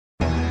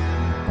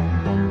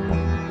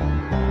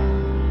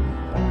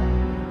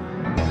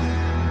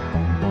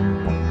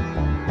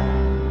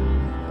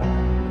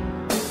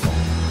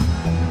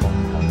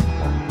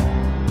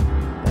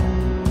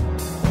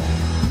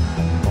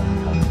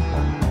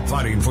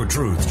for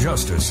truth,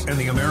 justice, and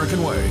the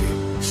American way.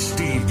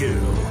 Steve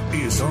Gill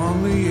is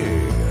on the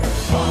air.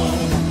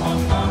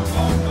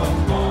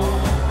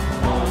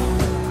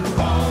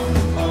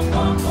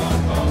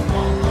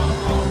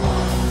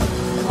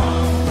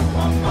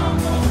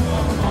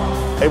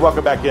 Hey,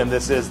 welcome back in.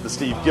 This is the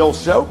Steve Gill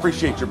Show.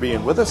 Appreciate your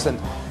being with us and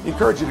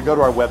encourage you to go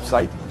to our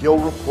website,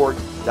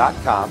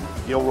 gillreport.com,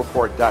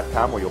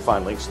 gillreport.com, where you'll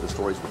find links to the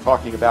stories we're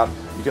talking about.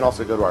 You can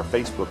also go to our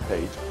Facebook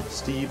page,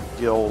 Steve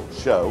Gill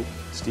Show,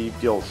 Steve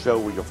Gill Show,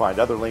 where you'll find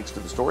other links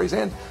to the stories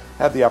and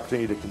have the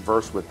opportunity to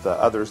converse with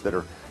others that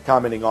are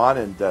commenting on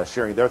and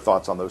sharing their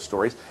thoughts on those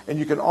stories. And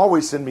you can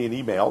always send me an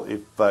email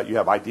if you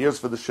have ideas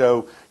for the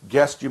show,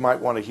 guests you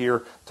might want to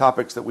hear,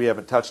 topics that we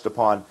haven't touched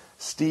upon.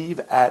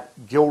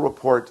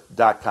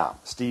 Steve@gillreport.com.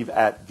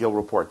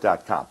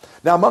 Steve@gillreport.com.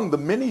 Now, among the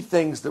many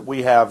things that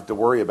we have to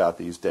worry about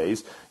these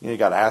days, you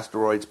got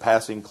asteroids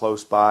passing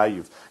close by,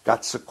 you've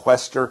got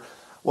sequester.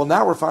 Well,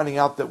 now we're finding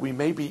out that we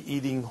may be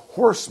eating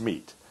horse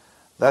meat.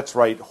 That's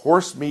right,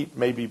 horse meat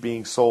may be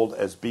being sold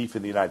as beef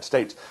in the United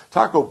States.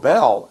 Taco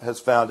Bell has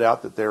found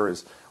out that there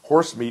is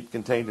horse meat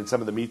contained in some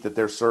of the meat that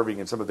they're serving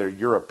in some of their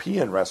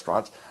European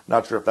restaurants.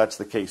 Not sure if that's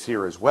the case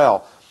here as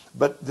well.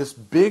 But this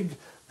big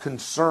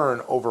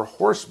concern over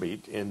horse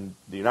meat in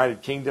the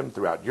United Kingdom,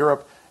 throughout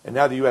Europe, and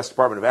now the U.S.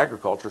 Department of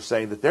Agriculture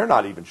saying that they're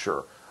not even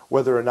sure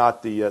whether or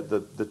not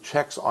the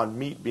checks on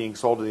meat being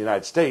sold in the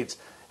United States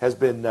has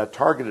been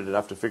targeted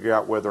enough to figure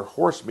out whether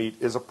horse meat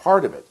is a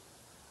part of it.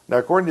 Now,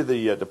 according to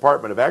the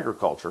Department of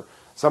Agriculture,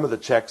 some of the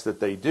checks that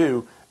they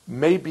do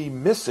may be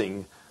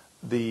missing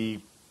the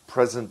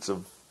presence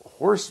of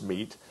horse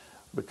meat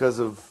because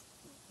of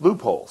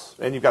loopholes.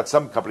 And you've got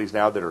some companies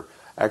now that are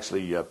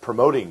actually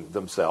promoting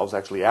themselves,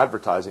 actually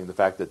advertising the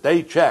fact that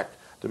they check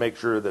to make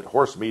sure that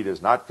horse meat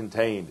is not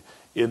contained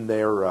in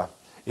their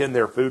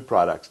food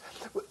products.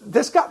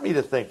 This got me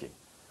to thinking,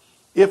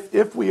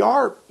 if we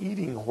are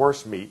eating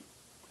horse meat,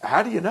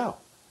 how do you know?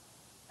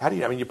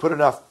 You put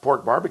enough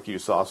pork barbecue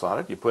sauce on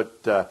it, you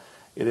put it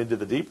into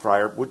the deep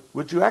fryer,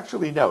 would you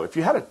actually know? If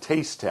you had a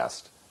taste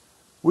test,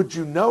 would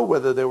you know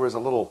whether there was a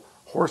little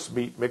horse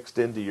meat mixed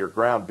into your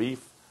ground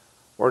beef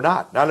or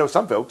not? Now, I know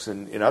some folks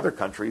in other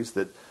countries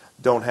that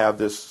don't have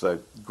this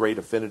great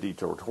affinity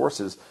toward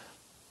horses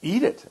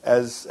eat it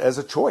as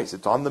a choice.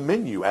 It's on the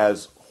menu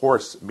as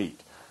horse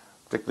meat,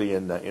 particularly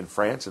in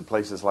France and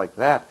places like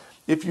that.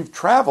 If you've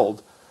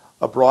traveled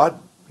abroad,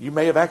 you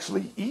may have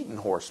actually eaten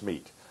horse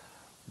meat,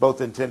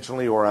 both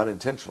intentionally or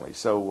unintentionally.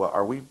 So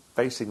are we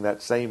facing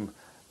that same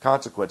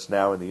consequence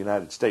now in the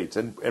United States?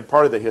 And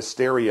part of the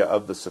hysteria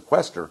of the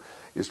sequester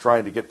is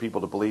trying to get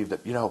people to believe that,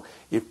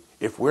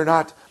 if we're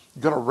not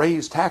going to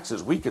raise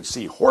taxes, we could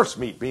see horse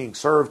meat being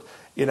served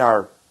in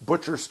our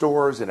butcher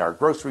stores, in our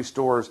grocery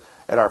stores,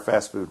 at our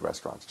fast food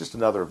restaurants. Just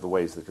another of the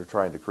ways that they're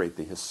trying to create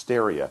the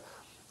hysteria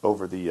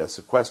over the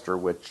sequester,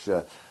 which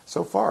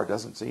so far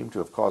doesn't seem to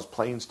have caused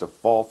planes to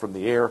fall from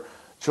the air,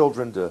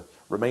 children to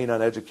remain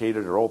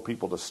uneducated, or old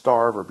people to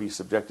starve or be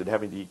subjected to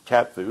having to eat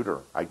cat food,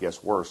 or I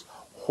guess worse,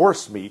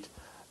 horse meat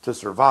to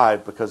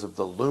survive because of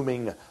the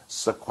looming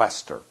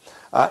sequester.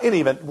 In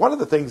any event, one of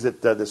the things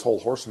that this whole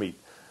horse meat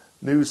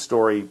news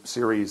story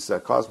series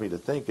caused me to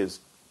think is,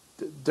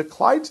 do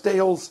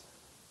Clydesdales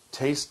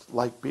taste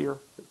like beer?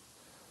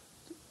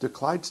 Do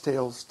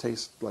Clydesdales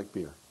taste like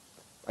beer?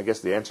 I guess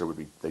the answer would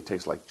be they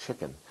taste like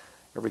chicken.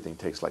 Everything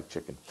tastes like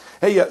chicken.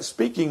 Hey,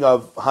 speaking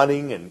of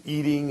hunting and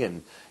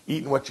eating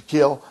what you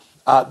kill,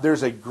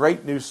 there's a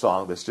great new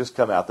song that's just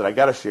come out that I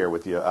got to share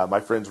with you. My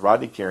friends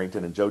Rodney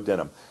Carrington and Joe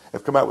Denham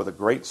have come out with a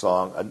great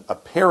song, a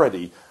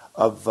parody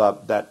of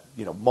that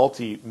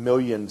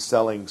multi-million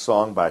selling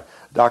song by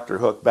Dr.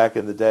 Hook back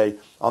in the day,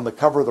 on the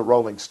cover of the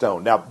Rolling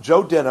Stone. Now,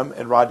 Joe Denham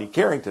and Rodney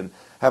Carrington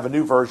have a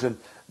new version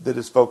that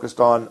is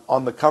focused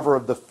on the cover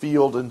of the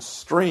Field and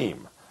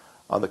Stream.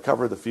 On the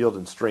cover of the Field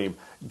and Stream.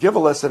 Give a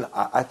listen.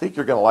 I think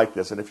you're going to like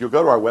this. And if you'll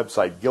go to our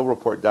website,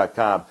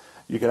 gillreport.com,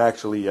 you can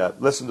actually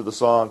listen to the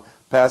song,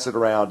 pass it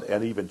around,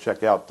 and even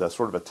check out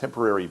sort of a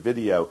temporary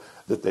video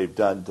that they've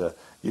done to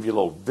give you a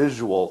little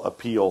visual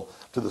appeal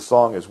to the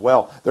song as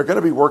well. They're going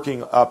to be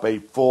working up a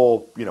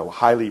full,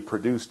 highly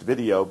produced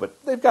video, but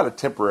they've got a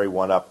temporary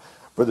one up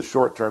for the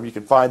short term. You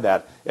can find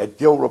that at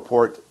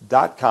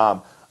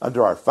gillreport.com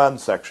under our fun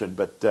section.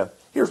 But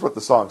here's what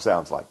the song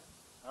sounds like.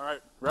 All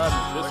right,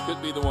 Rodney, this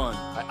could be the one.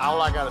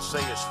 All I got to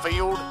say is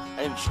Field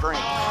and Stream.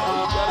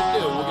 All you got to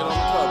do, we'll get on the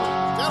cover.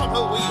 Tell them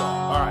who we are.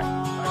 All right,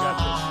 I got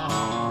this.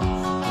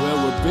 Well,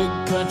 we're big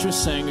country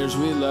singers.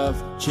 We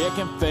love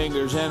chicken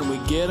fingers, and we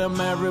get them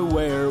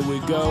everywhere we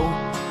go.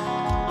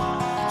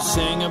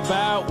 Sing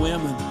about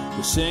women,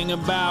 we sing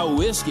about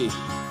whiskey,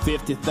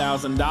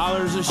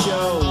 $50,000 a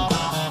show.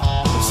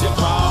 Sip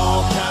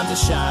all kinds of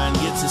shine,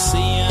 gets us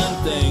seeing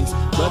things,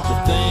 but the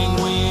thing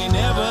we ain't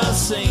never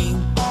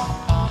seen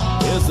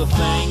is the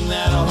thing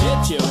that'll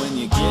hit you when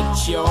you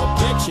get your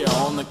picture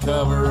on the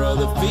cover of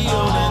the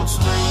Field and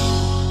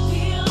Stream.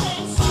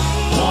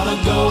 Wanna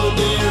go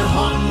deer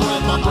hunting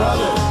with my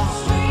brother,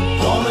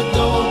 wanna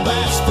go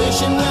bass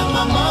fishing with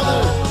my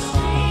mother.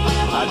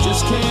 I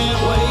just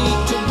can't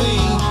wait to be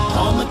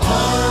on the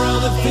cover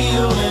of the Field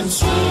field and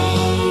stream.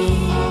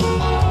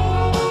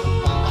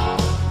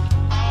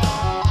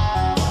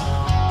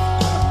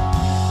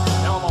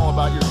 Tell them all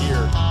about your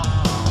gear.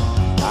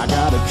 I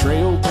got a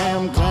trail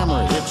cam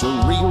camera, it's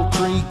a real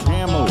tree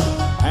camel,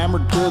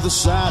 hammered to the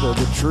side of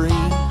the tree.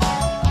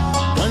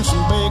 When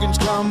some big uns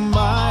come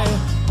by,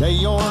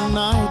 day or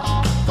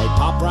night, they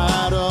pop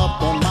right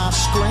up on my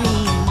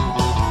screen.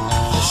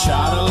 I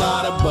shot a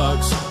lot of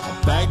bucks,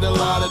 bagged a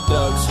lot of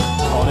ducks,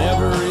 caught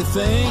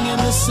everything in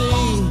the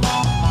sea.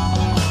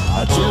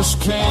 I just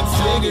can't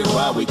figure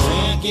why we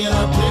can't get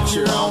a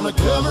picture on the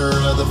cover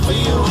of the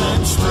field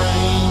and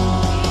stream.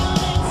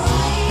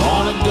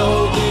 Wanna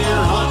go deer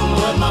hunting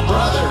with my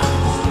brother,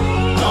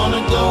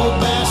 gonna go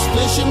bass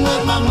fishing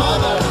with my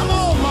mother. Come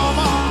on,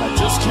 mama. I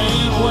just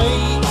can't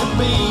wait to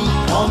be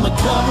on the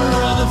cover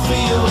of the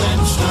field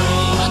and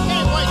stream. I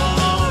can't wait to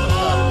be on the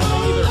cover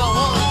either. You know,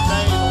 one of these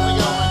days when we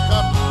go on that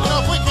cover, you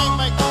know, if we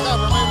can't make the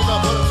cover, maybe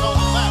they'll put us on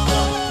the back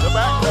cover. The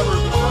back cover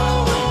would be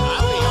fine with me.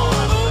 I'd be all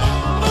right with that.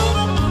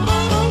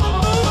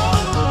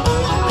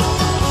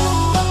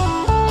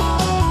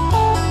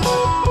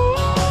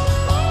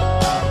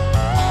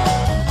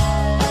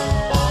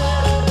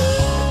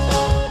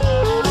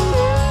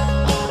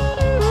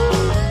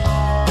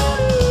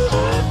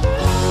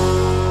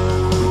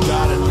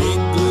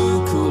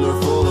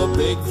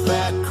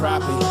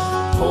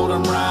 Pulled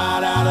him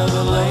right out of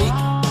the lake.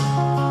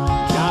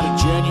 Got a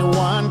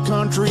genuine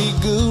country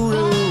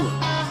guru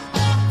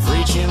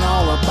preaching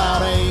all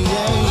about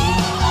AA.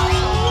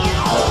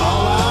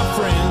 All our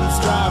friends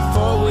drive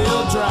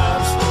four-wheel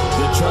drives.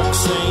 The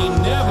trucks ain't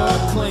never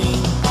clean.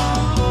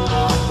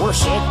 We're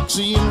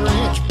sexy and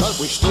rich, but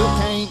we still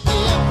can't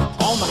get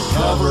on the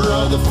cover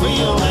of the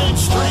field and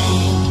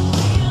stream.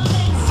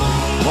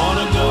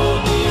 Wanna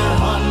go deer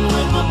hunting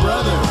with my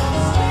brother,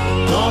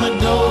 gonna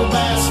go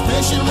bass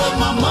fishing with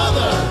my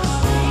mother.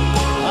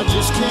 I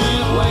just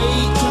can't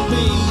wait to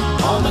be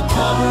on the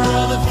cover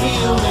of the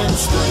field and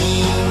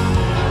stream.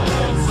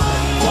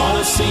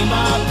 Wanna see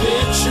my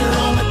picture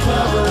on the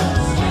cover,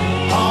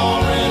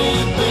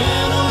 already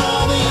been on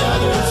all the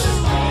others.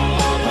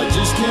 I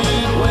just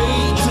can't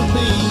wait to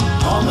be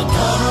on the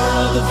cover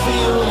of the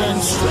field and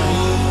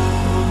stream.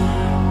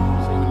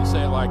 See, when you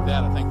say it like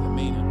that, I think the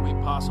meaning we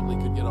possibly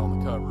could get on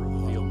the cover of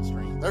the field and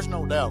stream. There's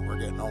no doubt we're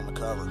getting on the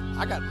cover.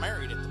 I got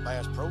married at the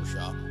Bass Pro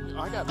Shop.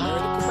 I got married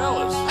at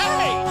Cabela's.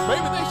 Hey!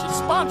 Maybe they should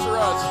sponsor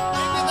us.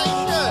 Maybe they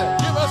should.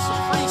 Give us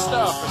some free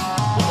stuff and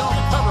we get on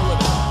the cover with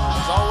it.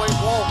 There's always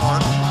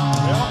Walmart.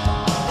 Well,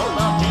 what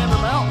about Gander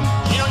Mountain?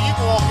 You know, you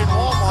can walk in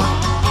Walmart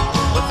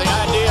with the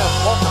idea of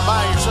walking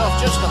by yourself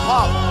just a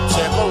pop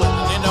sample and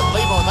end up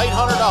leaving with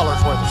 $800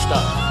 worth of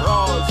stuff.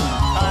 Bras and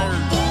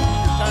tires,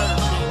 your tire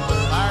machine,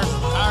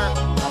 Tire,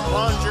 a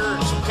plunger,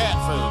 and some cat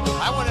food.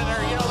 I went in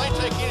there, you know, they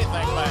take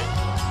anything back.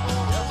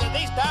 You know,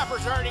 these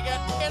diapers already got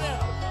to get in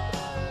them.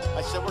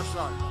 I said, we're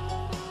sorry.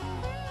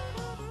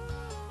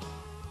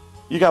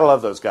 You got to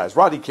love those guys.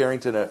 Rodney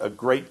Carrington, a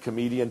great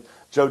comedian.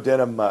 Joe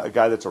Denham, a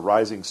guy that's a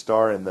rising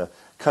star in the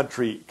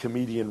country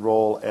comedian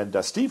role. And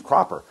Steve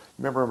Cropper.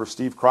 Remember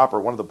Steve Cropper,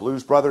 one of the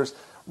Blues Brothers,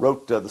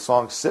 wrote the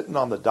song Sitting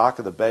on the Dock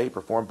of the Bay,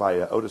 performed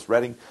by Otis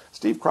Redding.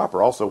 Steve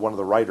Cropper, also one of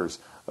the writers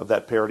of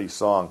that parody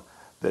song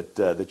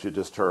that you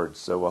just heard.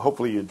 So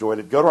hopefully you enjoyed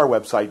it. Go to our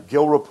website,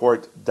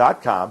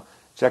 gillreport.com.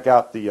 Check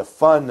out the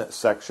fun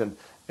section.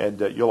 And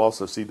you'll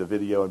also see the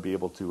video and be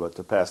able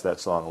to pass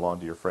that song along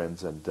to your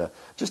friends and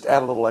just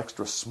add a little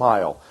extra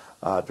smile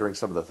during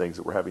some of the things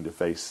that we're having to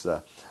face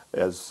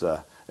as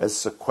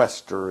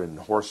sequester and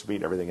horse meat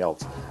and everything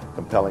else,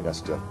 compelling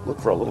us to look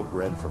for a little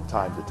grin from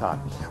time to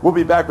time. We'll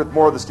be back with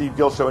more of the Steve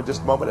Gill Show in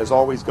just a moment. As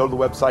always, go to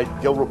the website,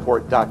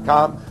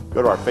 gillreport.com.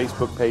 Go to our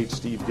Facebook page,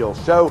 Steve Gill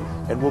Show,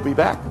 and we'll be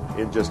back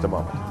in just a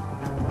moment.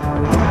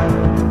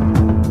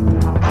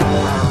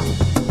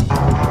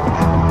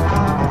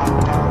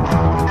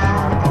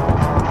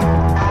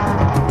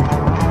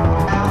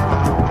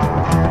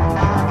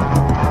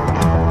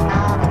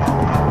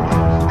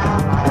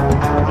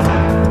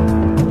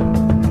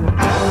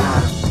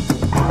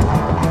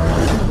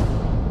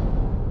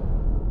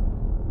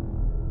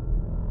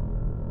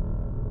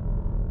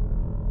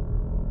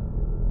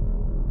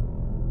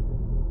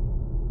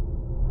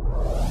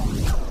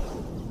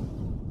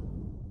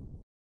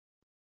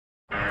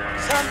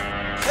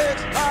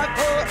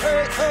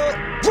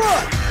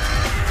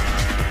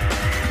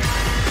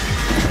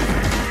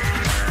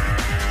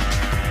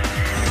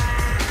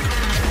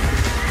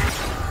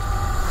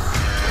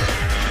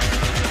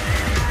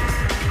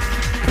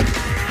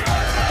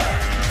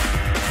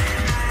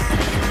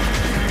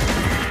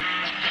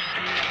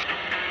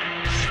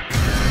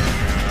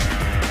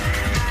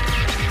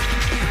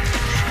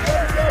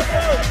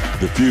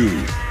 The few,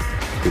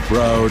 the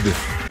proud,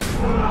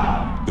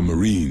 the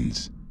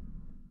Marines.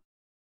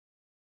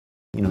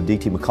 You know,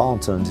 D.T.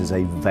 McCall & Sons is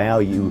a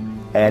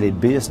value-added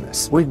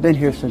business. We've been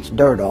here since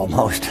dirt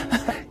almost.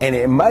 And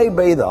it may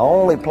be the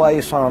only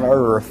place on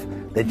earth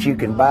that you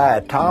can buy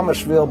a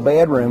Thomasville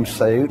bedroom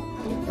suit,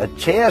 a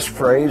chest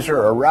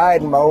freezer, a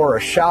riding mower,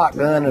 a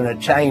shotgun, and a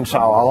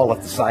chainsaw all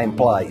at the same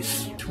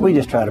place. We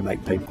just try to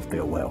make people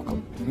feel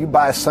welcome. You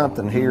buy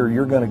something here,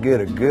 you're going to get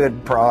a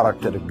good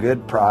product at a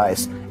good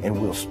price, and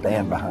we'll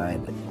stand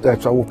behind it.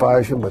 That's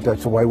old-fashioned, but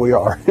that's the way we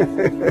are.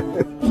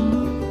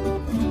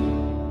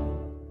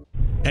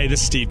 Hey,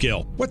 this is Steve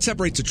Gill. What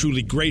separates a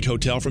truly great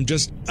hotel from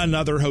just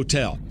another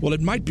hotel? Well,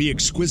 it might be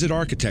exquisite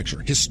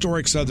architecture,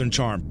 historic Southern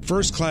charm,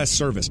 first-class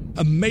service,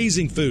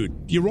 amazing food.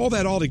 You roll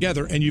that all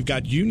together and you've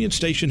got Union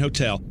Station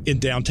Hotel in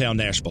downtown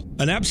Nashville.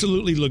 An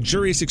absolutely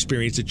luxurious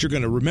experience that you're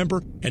going to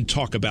remember and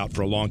talk about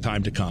for a long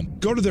time to come.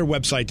 Go to their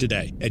website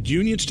today at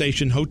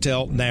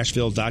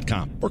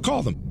unionstationhotelnashville.com or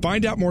call them.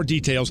 Find out more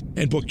details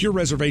and book your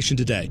reservation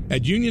today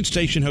at Union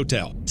Station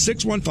Hotel,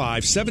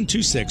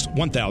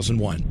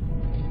 615-726-1001.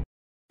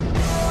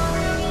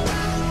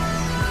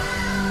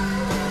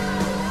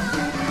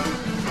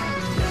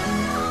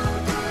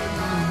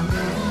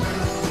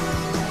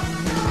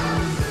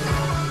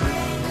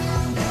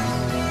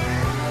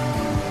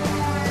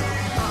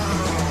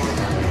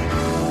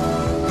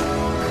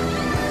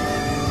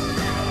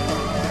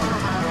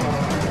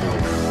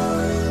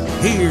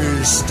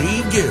 Here's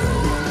Steve Gill.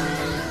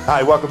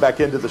 Hi, welcome back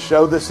into the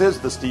show. This is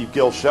the Steve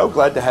Gill Show.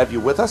 Glad to have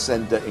you with us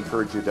and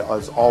encourage you to,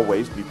 as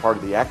always, be part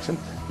of the action.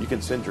 You can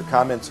send your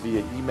comments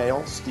via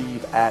email,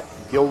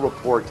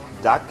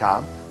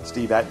 steve@gillreport.com,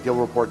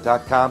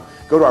 steve@gillreport.com.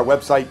 Go to our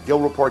website,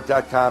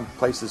 gillreport.com,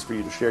 places for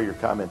you to share your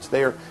comments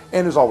there.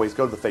 And as always,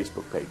 go to the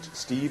Facebook page,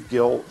 Steve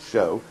Gill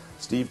Show,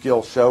 Steve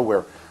Gill Show,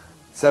 where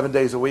 7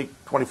 days a week,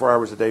 24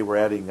 hours a day, we're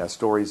adding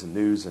stories and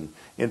news and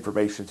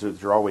information so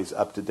that you're always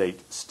up to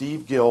date.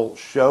 Steve Gill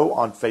Show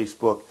on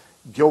Facebook,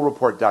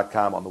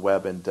 gillreport.com on the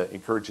web, and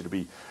encourage you to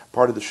be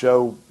part of the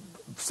show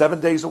 7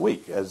 days a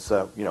week. As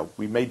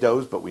we may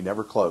doze, but we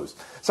never close.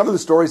 Some of the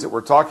stories that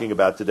we're talking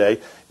about today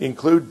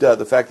include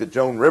the fact that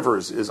Joan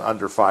Rivers is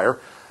under fire.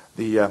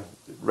 The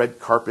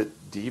red carpet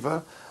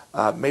diva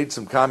made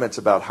some comments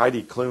about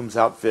Heidi Klum's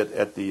outfit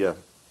at the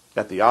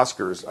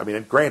Oscars. I mean,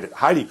 and granted,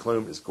 Heidi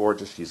Klum is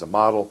gorgeous. She's a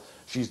model.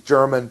 She's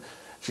German.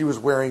 She was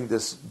wearing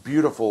this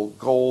beautiful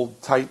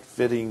gold,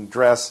 tight-fitting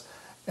dress.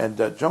 And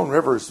Joan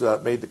Rivers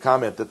made the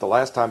comment that the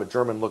last time a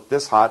German looked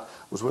this hot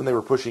was when they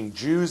were pushing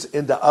Jews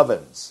into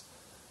ovens.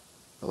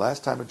 The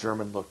last time a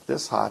German looked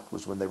this hot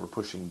was when they were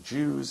pushing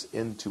Jews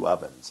into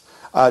ovens.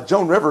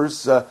 Joan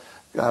Rivers,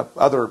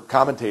 other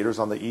commentators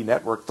on the E!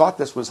 Network thought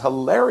this was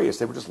hilarious.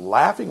 They were just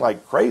laughing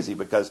like crazy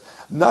because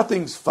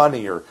nothing's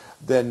funnier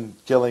than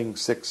killing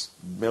 6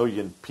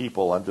 million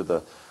people under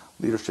the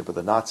leadership of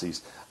the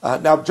Nazis.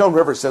 Now, Joan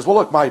Rivers says, well,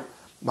 look, my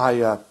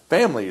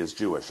family is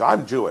Jewish.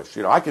 I'm Jewish.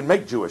 I can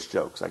make Jewish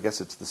jokes. I guess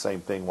it's the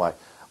same thing why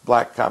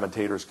black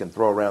commentators can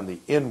throw around the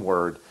N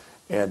word,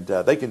 and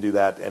they can do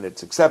that, and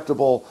it's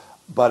acceptable.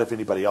 But if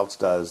anybody else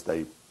does,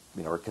 they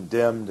are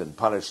condemned and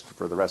punished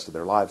for the rest of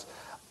their lives.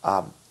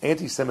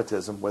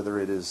 Anti-Semitism, whether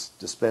it is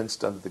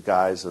dispensed under the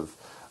guise of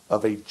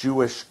a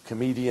Jewish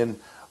comedian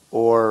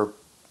or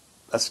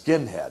a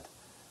skinhead,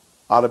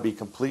 ought to be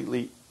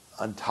completely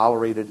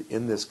untolerated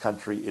in this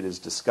country. It is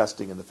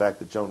disgusting, and the fact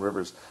that Joan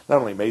Rivers not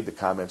only made the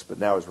comments but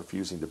now is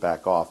refusing to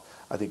back off,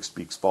 I think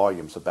speaks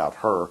volumes about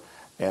her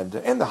and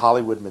the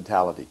Hollywood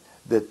mentality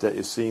that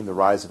is seeing the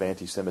rise of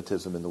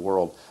anti-Semitism in the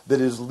world,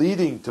 that is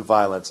leading to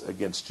violence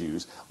against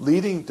Jews,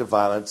 leading to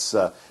violence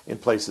in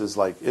places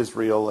like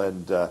Israel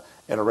and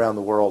around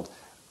the world.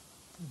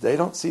 They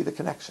don't see the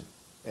connection.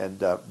 And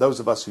those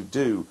of us who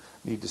do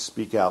need to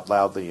speak out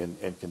loudly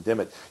and condemn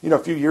it. A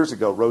few years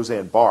ago,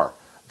 Roseanne Barr,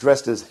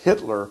 dressed as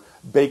Hitler,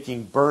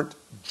 baking burnt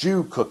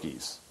Jew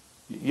cookies.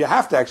 You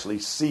have to actually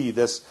see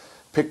this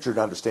picture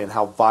to understand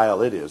how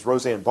vile it is.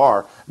 Roseanne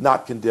Barr,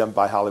 not condemned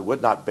by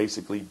Hollywood, not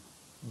basically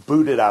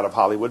booted out of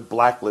Hollywood,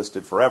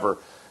 blacklisted forever.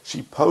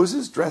 She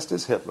poses dressed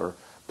as Hitler,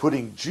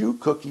 putting Jew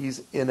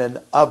cookies in an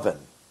oven.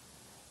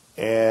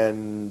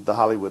 And the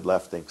Hollywood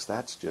left thinks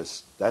that's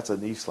a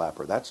knee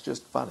slapper. That's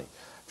just funny.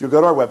 If you go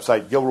to our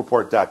website,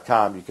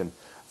 gillreport.com, you can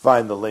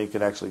find the link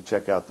and actually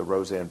check out the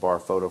Roseanne Barr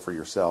photo for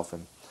yourself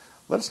and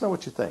let us know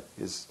what you think.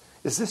 Is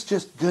this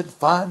just good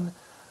fun,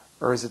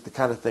 or is it the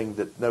kind of thing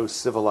that no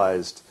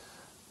civilized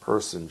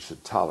person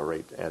should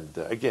tolerate? And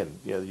again,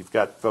 you've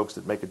got folks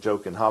that make a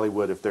joke in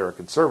Hollywood. If they're a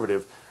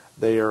conservative,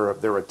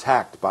 they're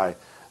attacked by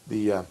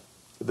the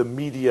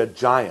media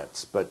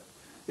giants. But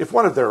if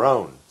one of their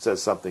own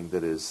says something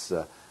that is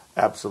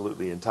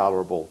absolutely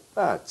intolerable,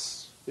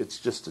 it's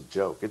just a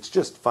joke. It's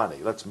just funny.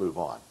 Let's move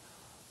on.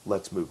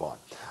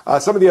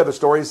 Some of the other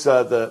stories,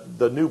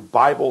 the new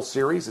Bible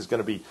series is going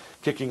to be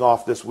kicking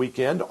off this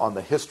weekend on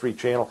the History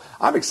Channel.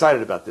 I'm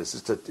excited about this.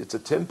 It's a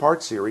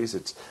 10-part series.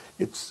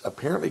 It's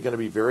apparently going to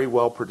be very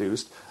well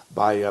produced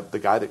by the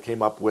guy that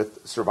came up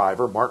with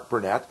Survivor, Mark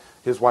Burnett,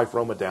 his wife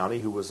Roma Downey,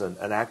 who was an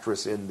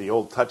actress in the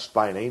old Touched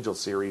by an Angel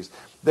series.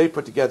 They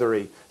put together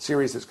a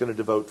series that's going to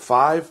devote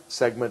 5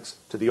 segments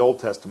to the Old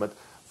Testament,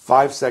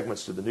 5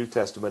 segments to the New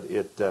Testament.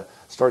 It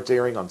starts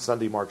airing on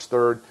Sunday, March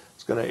 3rd.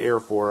 It's going to air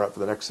for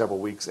the next several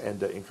weeks,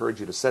 and encourage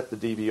you to set the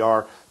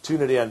DVR,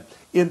 tune it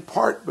in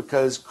part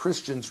because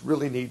Christians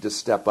really need to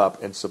step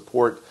up and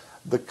support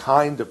the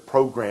kind of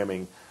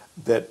programming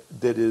that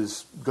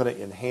is going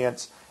to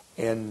enhance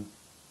and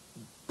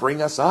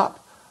bring us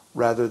up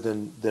rather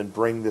than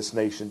bring this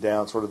nation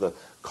down, sort of the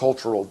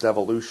cultural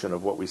devolution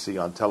of what we see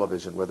on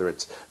television, whether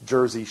it's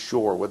Jersey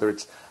Shore, whether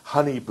it's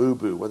Honey Boo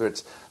Boo, whether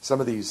it's some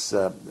of these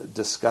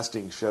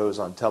disgusting shows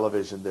on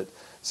television that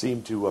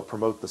seem to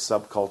promote the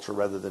subculture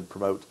rather than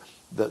promote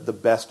the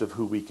best of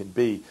who we can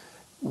be.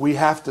 We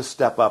have to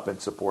step up and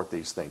support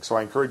these things. So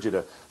I encourage you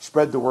to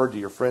spread the word to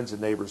your friends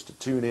and neighbors to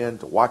tune in,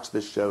 to watch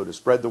this show, to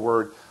spread the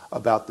word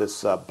about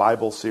this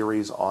Bible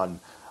series on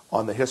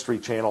the History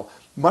Channel.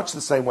 Much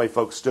the same way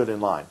folks stood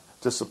in line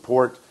to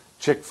support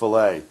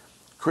Chick-fil-A.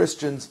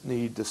 Christians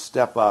need to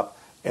step up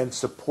and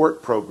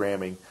support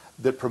programming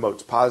that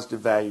promotes positive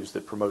values,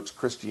 that promotes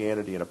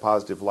Christianity in a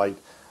positive light,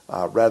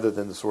 rather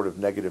than the sort of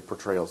negative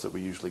portrayals that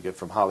we usually get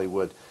from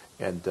Hollywood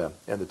and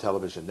the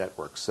television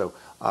networks. So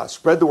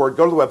spread the word.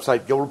 Go to the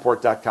website,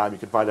 gillreport.com. You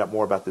can find out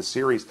more about this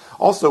series.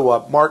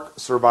 Also, Mark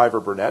Survivor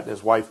Burnett and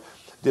his wife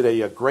did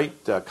a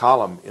great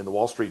column in the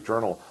Wall Street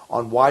Journal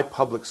on why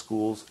public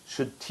schools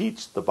should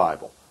teach the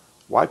Bible.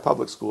 Why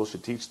public schools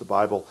should teach the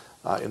Bible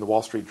in the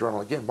Wall Street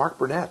Journal. Again, Mark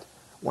Burnett,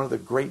 one of the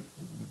great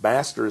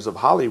masters of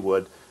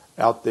Hollywood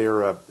out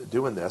there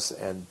doing this.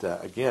 And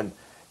again,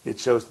 it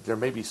shows that there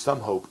may be some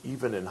hope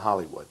even in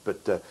Hollywood.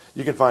 But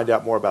you can find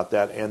out more about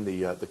that and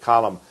the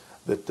column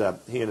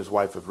that he and his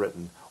wife have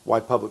written, Why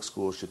Public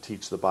Schools Should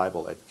Teach the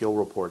Bible, at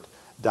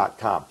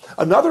gillreport.com.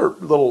 Another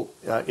little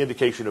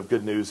indication of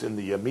good news in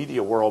the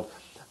media world,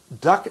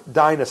 Duck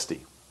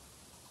Dynasty.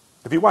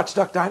 Have you watched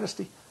Duck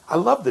Dynasty? I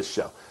love this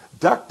show.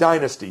 Duck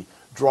Dynasty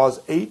draws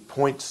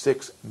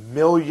 8.6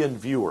 million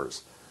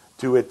viewers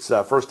to its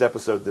first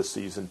episode this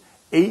season.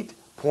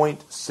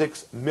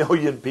 8.6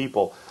 million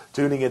people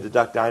tuning into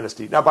Duck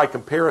Dynasty. Now, by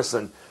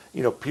comparison,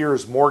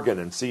 Piers Morgan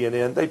and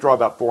CNN, they draw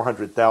about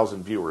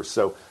 400,000 viewers.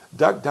 So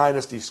Duck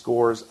Dynasty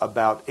scores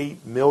about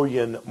 8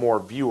 million more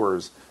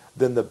viewers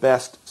than the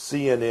best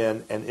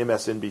CNN and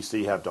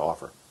MSNBC have to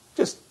offer.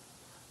 Just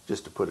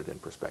to put it in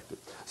perspective.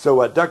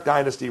 So Duck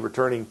Dynasty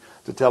returning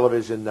to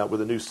television with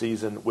a new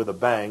season with a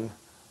bang.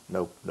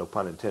 No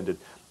pun intended.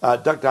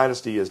 Duck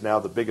Dynasty is now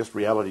the biggest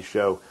reality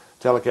show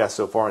telecast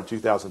so far in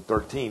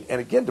 2013. And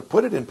again, to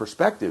put it in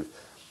perspective,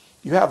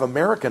 you have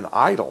American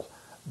Idol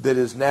that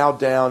is now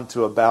down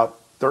to about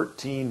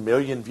 13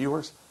 million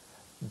viewers.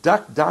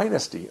 Duck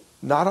Dynasty,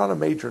 not on a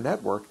major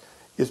network,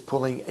 is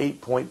pulling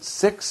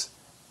 8.6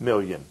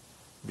 million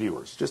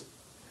viewers. Just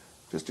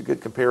a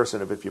good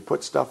comparison of if you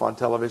put stuff on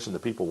television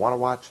that people want to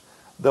watch,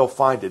 they'll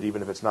find it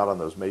even if it's not on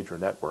those major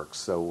networks.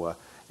 So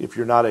if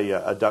you're not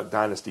a Duck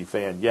Dynasty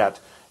fan yet,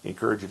 I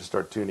encourage you to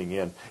start tuning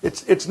in.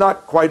 It's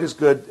not quite as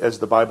good as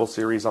the Bible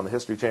series on the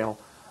History Channel,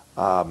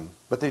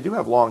 but they do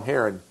have long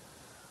hair and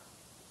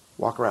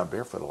walk around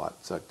barefoot a lot.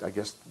 So I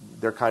guess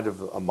they're kind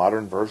of a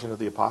modern version of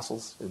the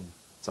apostles in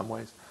some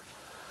ways.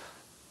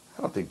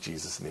 I don't think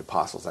Jesus and the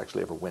apostles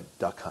actually ever went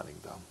duck hunting,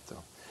 though. So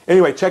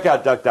anyway, check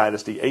out Duck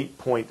Dynasty,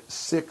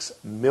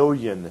 8.6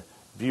 million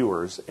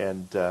viewers.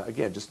 And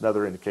again, just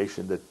another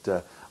indication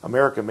that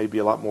America may be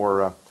a lot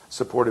more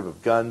supportive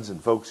of guns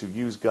and folks who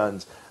use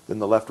guns than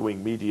the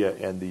left-wing media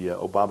and the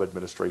Obama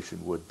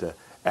administration would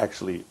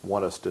actually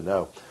want us to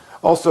know.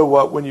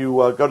 Also, when you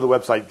go to the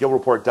website,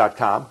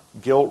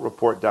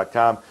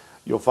 gillreport.com,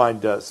 you'll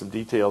find some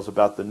details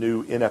about the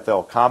new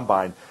NFL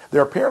Combine.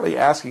 They're apparently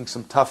asking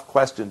some tough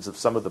questions of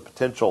some of the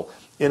potential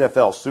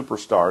NFL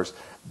superstars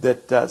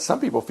that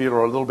some people feel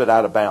are a little bit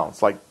out of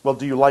bounds. Like, well,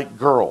 do you like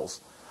girls?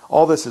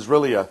 All this is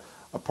really a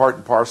part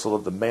and parcel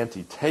of the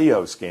Manti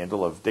Te'o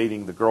scandal of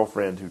dating the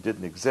girlfriend who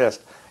didn't exist,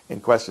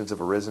 and questions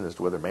have arisen as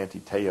to whether Manti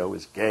Te'o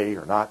is gay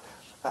or not.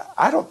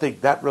 I don't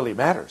think that really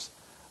matters.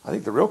 I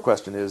think the real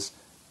question is,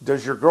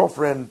 does your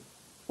girlfriend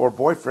or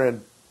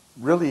boyfriend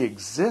really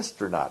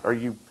exist or not? Are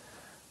you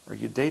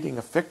dating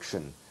a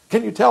fiction?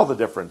 Can you tell the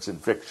difference in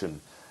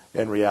fiction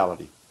and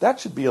reality? That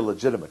should be a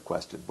legitimate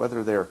question,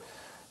 whether they're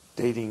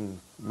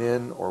dating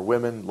men or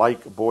women,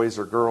 like boys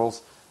or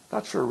girls.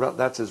 Not sure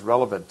that's as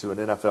relevant to an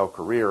NFL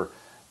career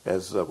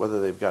as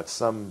whether they've got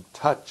some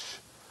touch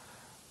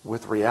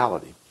with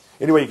reality.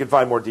 Anyway, you can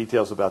find more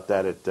details about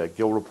that at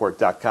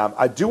gillreport.com.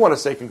 I do want to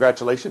say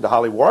congratulations to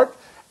Holly Warwick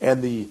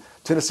and the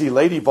Tennessee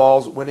Lady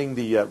Vols winning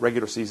the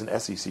regular season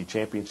SEC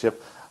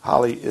championship.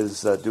 Holly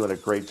is doing a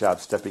great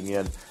job stepping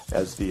in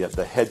as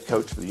the head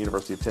coach for the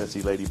University of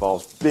Tennessee Lady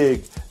Vols.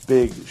 Big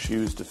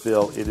shoes to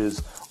fill. It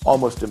is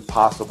almost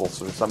impossible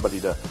for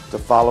somebody to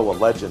follow a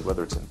legend,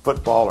 whether it's in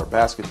football or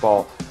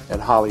basketball, and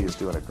Holly is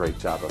doing a great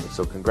job of it.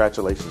 So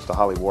congratulations to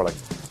Holly Warwick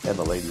and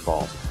the Lady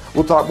Vols.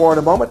 We'll talk more in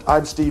a moment.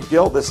 I'm Steve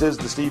Gill. This is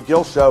The Steve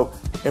Gill Show,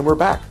 and we're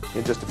back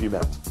in just a few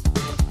minutes.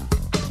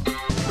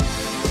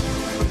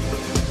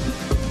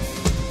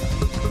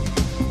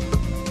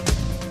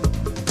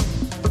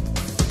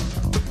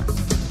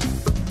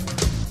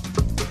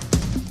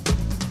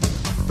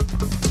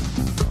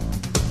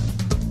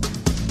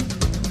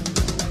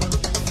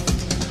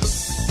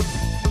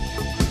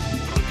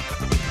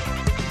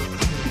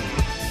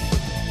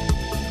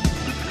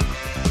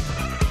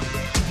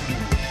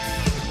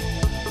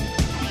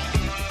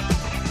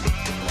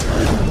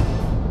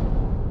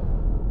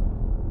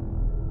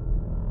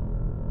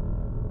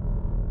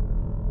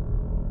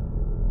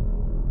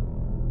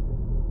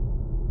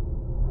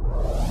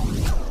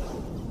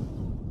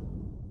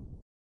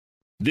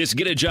 This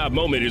Get a Job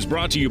moment is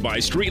brought to you by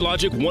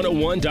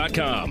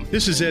StreetLogic101.com.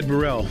 This is Ed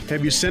Burrell.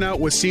 Have you sent out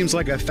what seems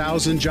like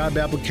 1,000 job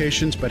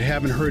applications but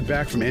haven't heard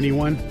back from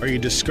anyone? Are you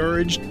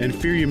discouraged and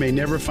fear you may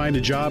never find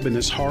a job in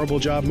this horrible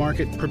job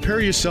market? Prepare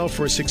yourself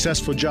for a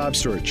successful job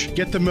search.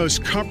 Get the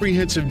most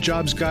comprehensive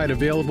jobs guide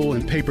available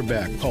in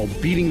paperback called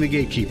Beating the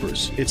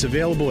Gatekeepers. It's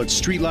available at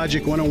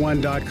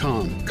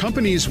StreetLogic101.com.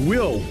 Companies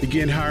will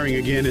begin hiring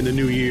again in the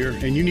new year,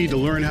 and you need to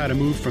learn how to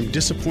move from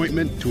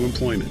disappointment to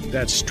employment.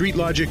 That's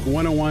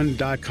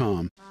StreetLogic101.com.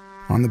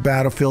 On the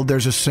battlefield,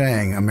 there's a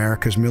saying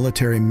America's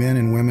military men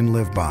and women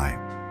live by.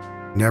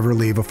 Never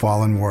leave a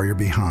fallen warrior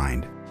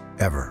behind,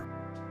 ever.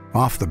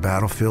 Off the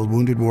battlefield,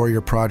 Wounded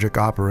Warrior Project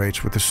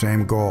operates with the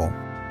same goal.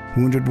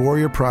 Wounded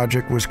Warrior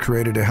Project was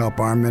created to help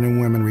our men and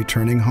women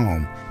returning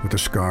home with the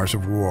scars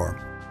of war,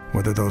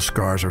 whether those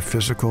scars are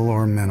physical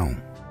or mental.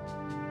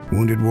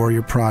 Wounded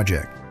Warrior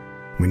Project.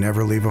 We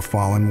never leave a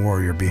fallen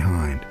warrior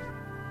behind,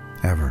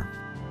 ever.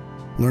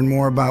 Learn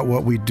more about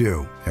what we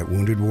do at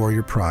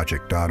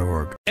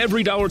woundedwarriorproject.org.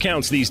 Every dollar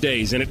counts these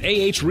days, and at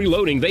AH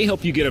Reloading, they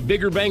help you get a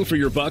bigger bang for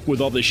your buck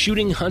with all the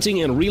shooting,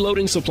 hunting, and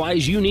reloading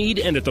supplies you need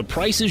and at the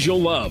prices you'll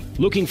love.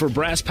 Looking for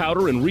brass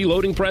powder and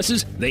reloading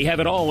presses? They have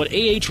it all at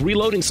AH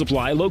Reloading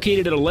Supply,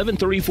 located at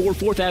 1134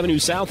 4th Avenue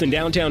South in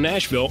downtown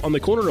Nashville on the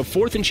corner of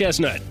 4th and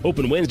Chestnut.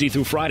 Open Wednesday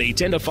through Friday,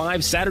 10 to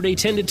 5, Saturday,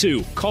 10 to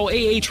 2. Call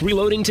AH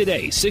Reloading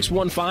today,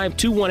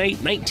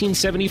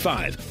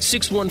 615-218-1975,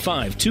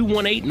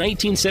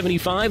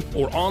 615-218-1975,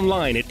 or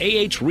online at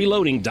ahreloading.com.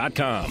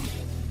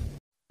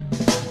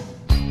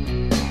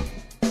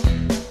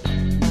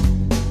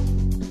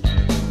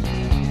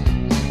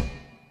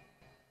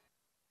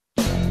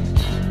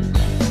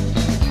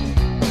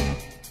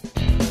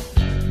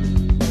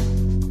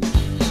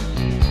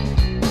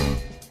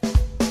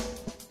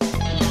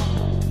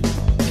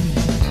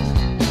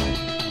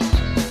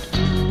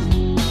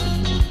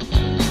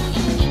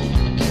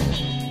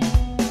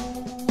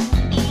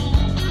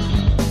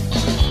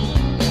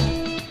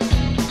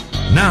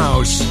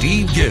 Now,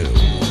 Steve Gill.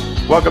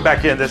 Welcome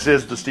back in. This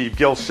is the Steve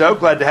Gill Show.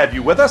 Glad to have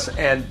you with us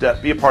and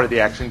be a part of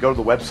the action. Go to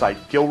the website,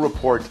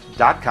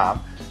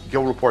 gillreport.com,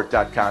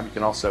 gillreport.com. You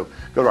can also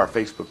go to our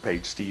Facebook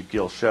page, Steve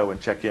Gill Show,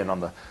 and check in on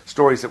the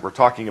stories that we're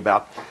talking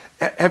about.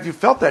 Have you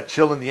felt that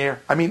chill in the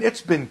air? I mean,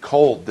 it's been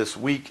cold this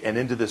week and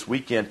into this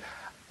weekend.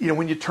 You know,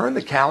 when you turn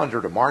the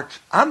calendar to March,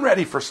 I'm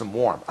ready for some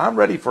warm. I'm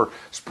ready for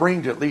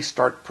spring to at least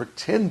start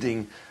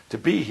pretending to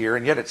be here,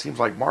 and yet it seems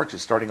like March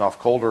is starting off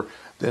colder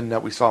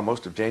than we saw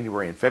most of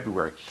January and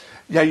February.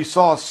 Yeah, you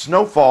saw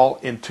snowfall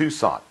in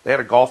Tucson. They had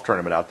a golf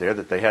tournament out there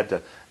that they had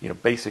to,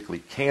 basically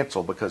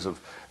cancel because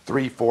of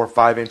 3, 4,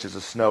 5 inches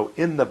of snow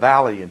in the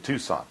valley in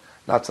Tucson.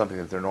 Not something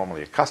that they're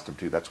normally accustomed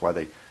to. That's why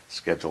they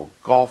schedule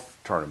golf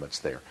tournaments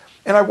there.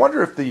 And I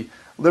wonder if the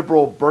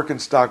liberal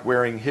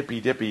Birkenstock-wearing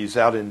hippy-dippies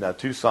out in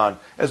Tucson,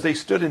 as they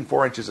stood in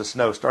 4 inches of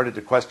snow, started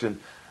to question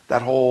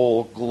that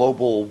whole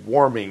global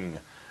warming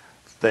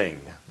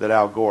thing that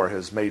Al Gore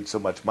has made so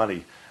much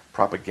money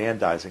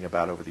propagandizing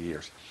about over the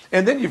years.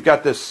 And then you've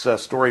got this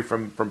story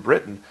from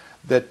Britain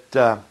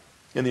that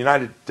in the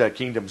United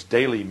Kingdom's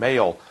Daily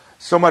Mail,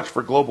 so much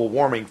for global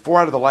warming.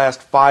 4 out of the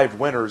last 5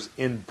 winters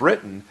in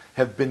Britain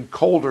have been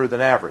colder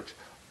than average.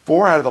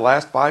 4 out of the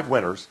last 5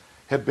 winters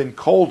have been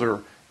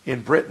colder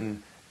in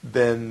Britain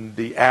than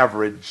the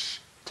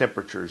average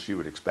temperatures you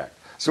would expect.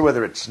 So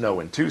whether it's snow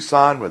in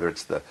Tucson, whether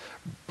it's the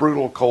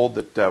brutal cold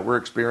that we're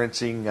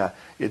experiencing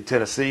in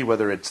Tennessee,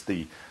 whether it's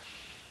the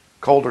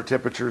colder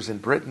temperatures in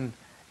Britain,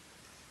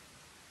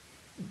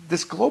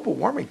 this global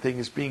warming thing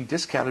is being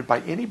discounted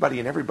by anybody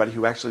and everybody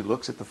who actually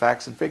looks at the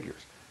facts and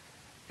figures.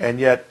 And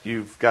yet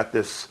you've got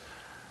this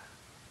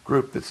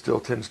group that still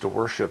tends to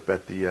worship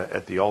at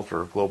the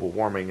altar of global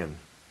warming and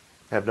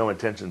have no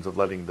intentions of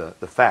letting the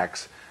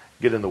facts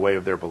get in the way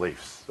of their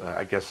beliefs.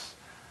 I guess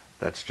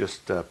that's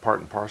just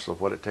part and parcel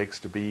of what it takes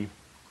to be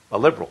a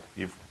liberal.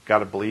 You've got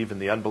to believe in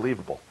the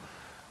unbelievable.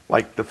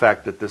 Like the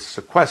fact that this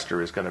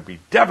sequester is going to be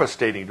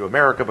devastating to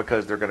America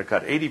because they're going to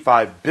cut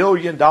 $85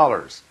 billion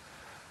out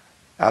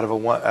of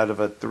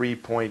a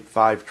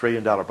 $3.5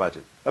 trillion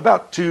budget.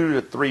 About 2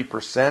 to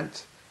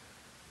 3%.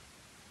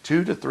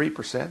 2 to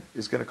 3%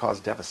 is going to cause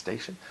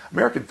devastation.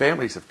 American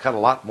families have cut a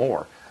lot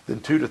more than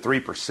 2 to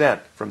 3%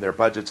 from their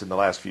budgets in the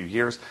last few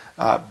years.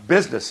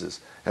 Businesses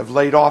have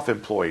laid off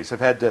employees,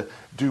 have had to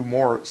do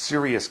more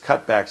serious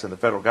cutbacks than the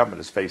federal government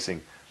is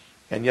facing.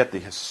 And yet the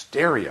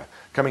hysteria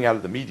coming out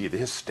of the media, the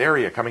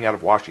hysteria coming out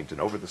of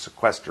Washington over the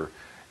sequester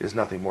is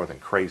nothing more than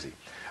crazy.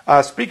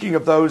 Speaking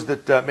of those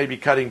that may be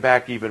cutting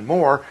back even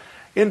more,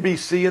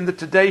 NBC and the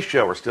Today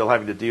Show are still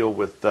having to deal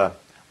with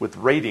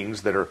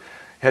ratings that are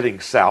heading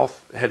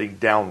south, heading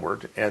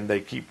downward, and they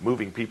keep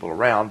moving people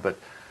around, but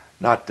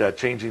not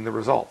changing the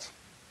results.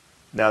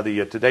 Now,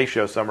 the Today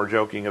Show, some are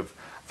joking, have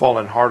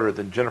fallen harder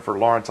than Jennifer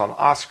Lawrence on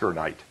Oscar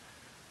night.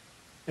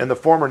 And the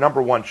former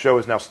 #1 show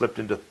has now slipped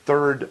into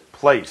 3rd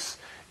place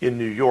in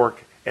New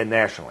York and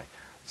nationally.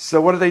 So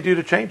what do they do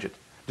to change it?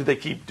 Do they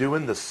keep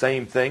doing the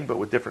same thing but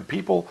with different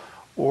people,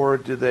 or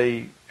do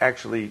they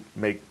actually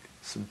make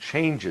some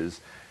changes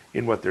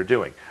in what they're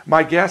doing?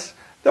 My guess,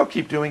 they'll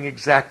keep doing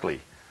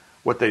exactly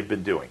what they've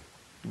been doing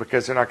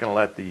because they're not going to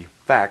let the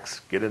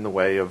facts get in the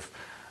way of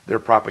their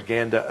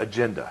propaganda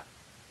agenda.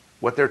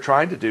 What they're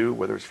trying to do,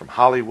 whether it's from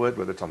Hollywood,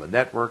 whether it's on the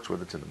networks,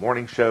 whether it's in the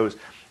morning shows,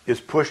 is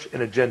push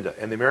an agenda.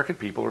 And the American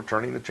people are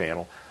turning the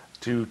channel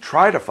to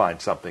try to find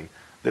something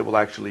that will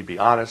actually be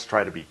honest,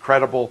 try to be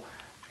credible.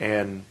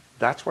 And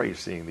that's why you're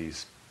seeing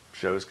these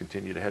shows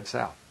continue to head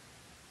south.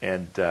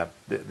 And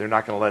they're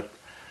not going to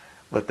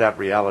let that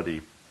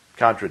reality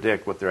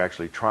contradict what they're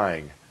actually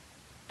trying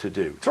to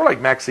do. Sort of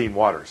like Maxine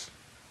Waters,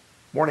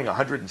 warning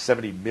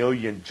 170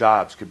 million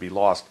jobs could be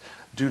lost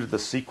due to the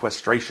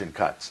sequestration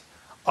cuts.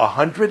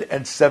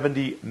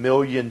 170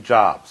 million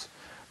jobs.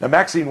 Now,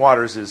 Maxine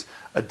Waters is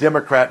a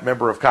Democrat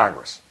member of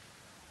Congress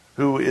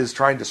who is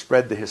trying to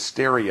spread the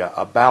hysteria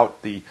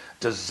about the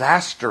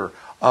disaster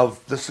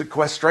of the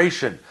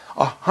sequestration.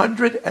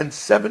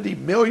 170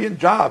 million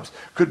jobs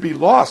could be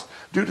lost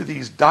due to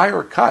these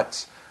dire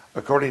cuts,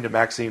 according to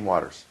Maxine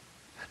Waters.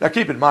 Now,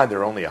 keep in mind, there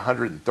are only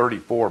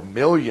 134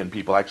 million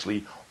people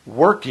actually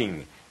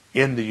working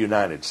in the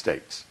United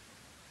States.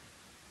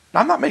 Now,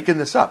 I'm not making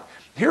this up.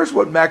 Here's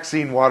what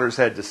Maxine Waters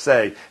had to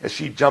say as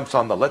she jumps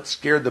on the let's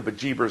scare the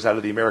bejeebers out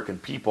of the American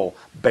people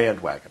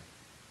bandwagon.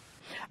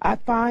 I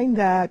find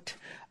that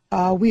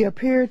we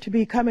appear to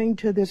be coming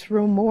to this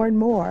room more and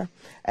more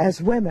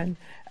as women,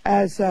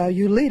 as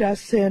you lead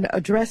us in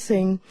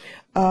addressing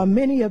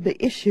many of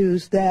the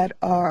issues that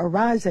are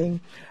arising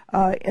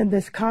in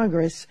this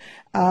Congress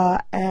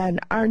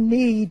and our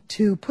need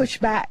to push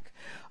back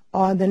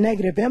on the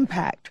negative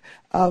impact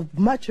of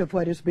much of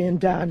what is being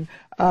done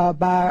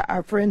by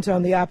our friends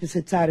on the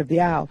opposite side of the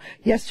aisle.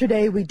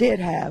 Yesterday we did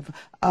have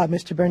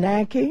Mr.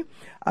 Bernanke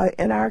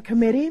in our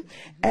committee,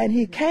 and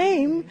he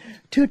came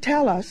to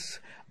tell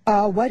us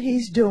what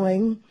he's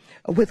doing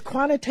with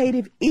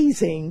quantitative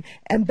easing,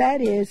 and that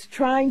is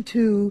trying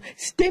to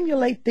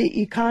stimulate the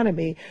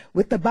economy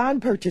with the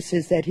bond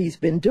purchases that he's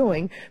been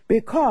doing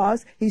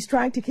because he's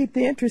trying to keep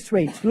the interest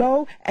rates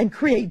low and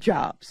create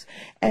jobs.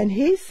 And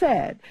he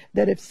said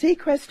that if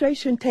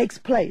sequestration takes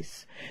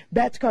place,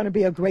 that's going to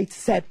be a great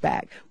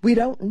setback. We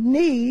don't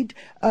need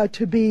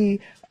to be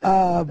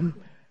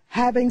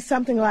having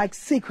something like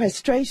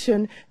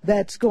sequestration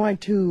that's going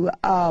to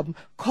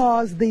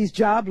cause these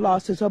job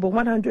losses, over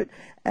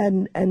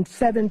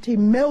 170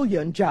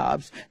 million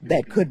jobs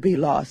that could be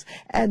lost.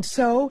 And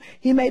so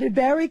he made it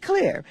very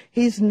clear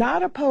he's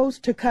not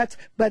opposed to cuts,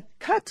 but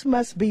cuts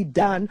must be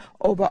done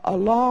over a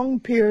long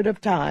period of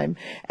time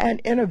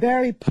and in a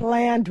very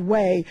planned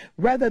way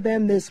rather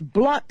than this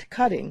blunt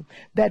cutting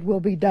that will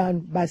be done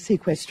by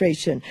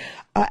sequestration.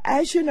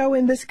 As you know,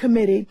 in this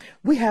committee,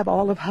 we have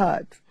all of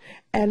HUD.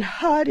 And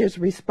HUD is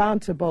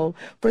responsible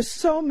for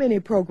so many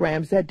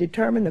programs that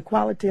determine the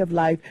quality of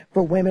life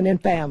for women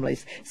and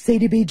families.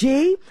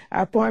 CDBG,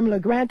 our formula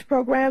grant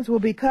programs, will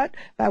be cut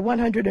by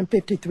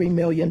 $153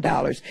 million.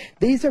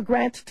 These are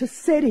grants to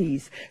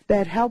cities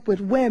that help with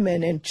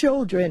women and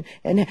children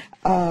and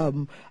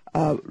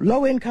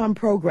low-income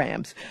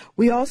programs.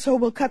 We also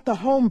will cut the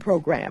home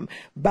program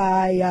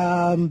by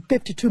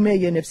 $52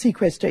 million if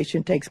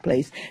sequestration takes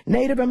place.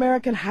 Native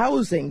American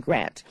housing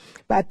grant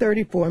by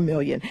 $34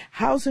 million.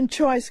 Housing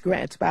choice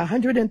grants by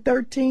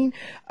 $113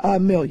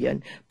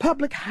 million.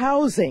 Public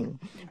housing,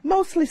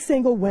 mostly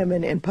single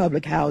women in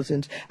public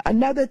housings,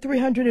 another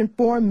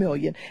 $304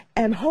 million.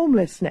 And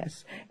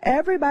homelessness.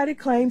 Everybody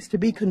claims to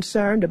be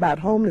concerned about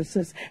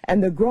homelessness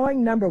and the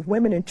growing number of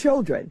women and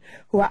children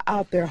who are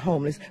out there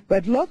homeless.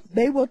 But look,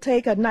 they will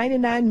take a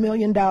 $99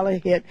 million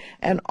hit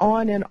and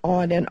on and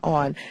on and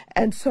on.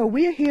 And so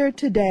we're here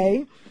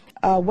today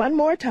one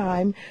more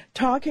time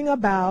talking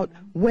about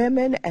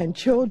women and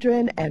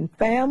children and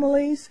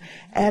families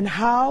and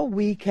how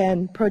we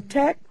can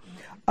protect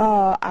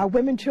our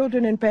women,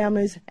 children, and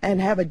families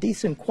and have a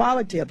decent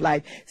quality of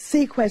life.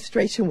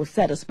 Sequestration will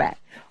set us back.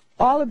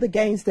 All of the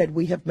gains that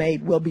we have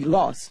made will be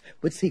lost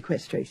with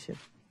sequestration.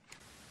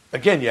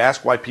 Again, you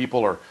ask why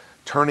people are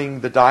turning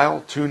the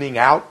dial, tuning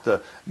out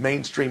the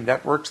mainstream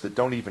networks that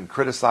don't even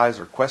criticize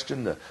or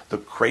question the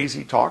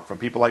crazy talk from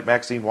people like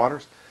Maxine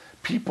Waters.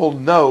 People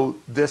know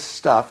this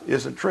stuff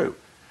isn't true.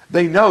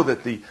 They know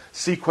that the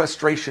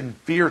sequestration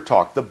fear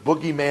talk, the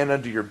boogeyman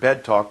under your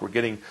bed talk we're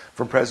getting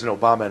from President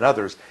Obama and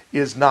others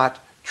is not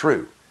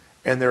true.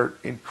 And they're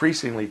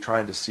increasingly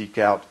trying to seek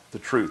out the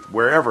truth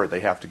wherever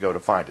they have to go to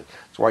find it.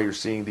 That's why you're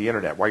seeing the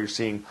internet, why you're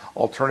seeing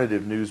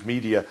alternative news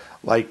media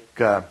like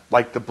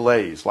The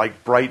Blaze,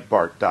 like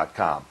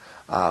Breitbart.com,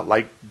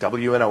 like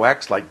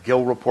WNOX, like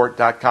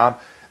GillReport.com.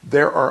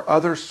 There are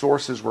other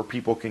sources where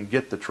people can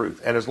get the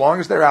truth. And as long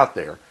as they're out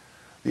there,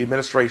 the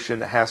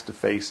administration has to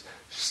face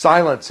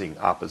silencing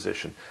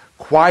opposition,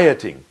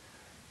 quieting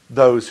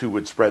those who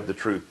would spread the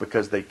truth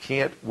because they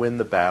can't win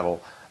the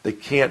battle. They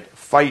can't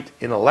fight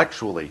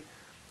intellectually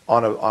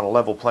on a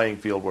level playing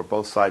field where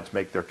both sides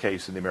make their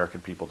case and the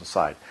American people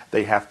decide.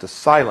 They have to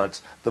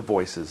silence the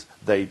voices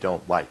they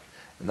don't like.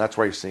 And that's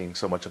why you're seeing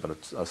so much of an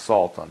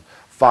assault on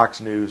Fox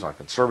News, on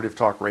conservative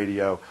talk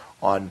radio,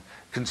 on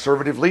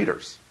conservative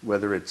leaders,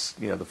 whether it's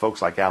the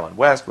folks like Alan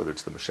West, whether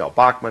it's the Michelle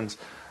Bachmans,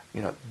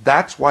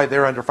 That's why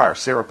they're under fire,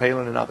 Sarah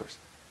Palin and others,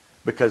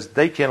 because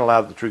they can't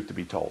allow the truth to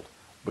be told.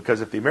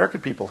 Because if the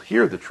American people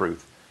hear the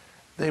truth,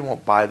 they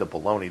won't buy the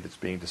baloney that's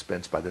being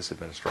dispensed by this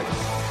administration.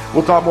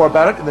 We'll talk more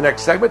about it in the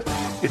next segment.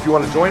 If you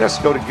want to join us,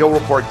 go to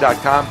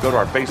GillReport.com, go to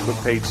our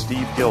Facebook page,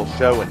 Steve Gill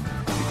Show, and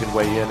you can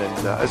weigh in.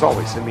 And as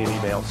always, send me an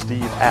email,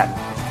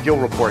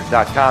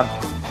 steve@GillReport.com.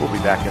 We'll be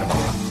back in a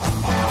moment.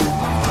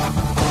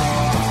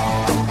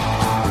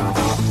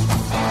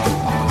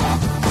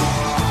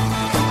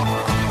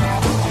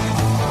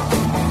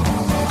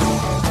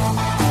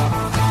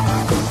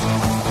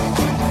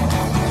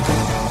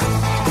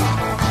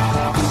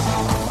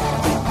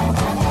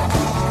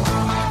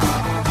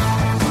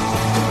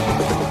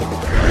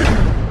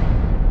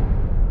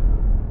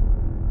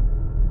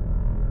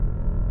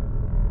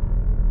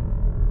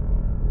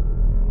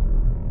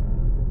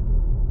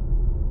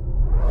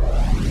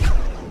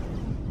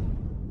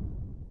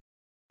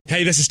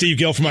 Hey, this is Steve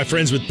Gill for my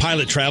friends with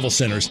Pilot Travel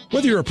Centers.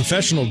 Whether you're a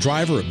professional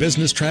driver, a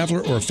business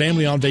traveler, or a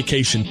family on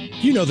vacation,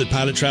 you know that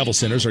Pilot Travel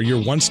Centers are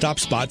your one-stop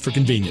spot for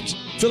convenience.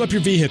 Fill up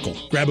your vehicle,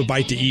 grab a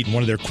bite to eat in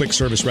one of their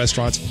quick-service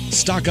restaurants,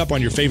 stock up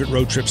on your favorite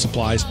road trip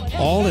supplies,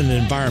 all in an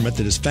environment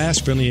that is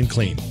fast, friendly, and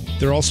clean.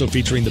 They're also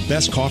featuring the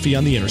best coffee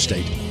on the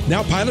interstate.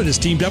 Now Pilot has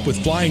teamed up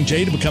with Flying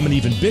J to become an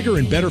even bigger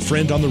and better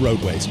friend on the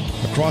roadways.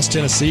 Across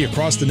Tennessee,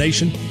 across the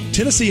nation,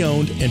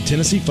 Tennessee-owned and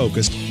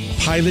Tennessee-focused,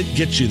 Pilot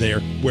gets you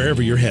there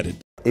wherever you're headed.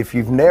 If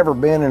you've never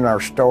been in our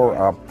store,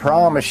 I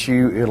promise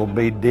you it'll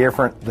be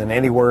different than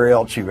anywhere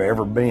else you've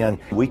ever been.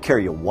 We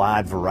carry a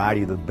wide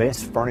variety of the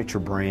best furniture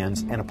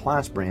brands and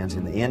appliance brands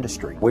in the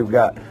industry. We've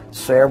got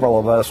several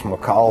of us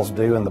McCalls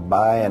doing the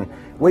buying.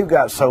 We've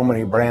got so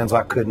many brands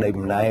I couldn't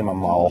even name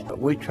them all. But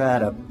we try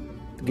to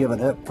give an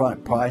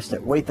upfront price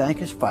that we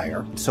think is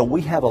fair. So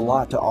we have a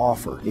lot to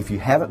offer. If you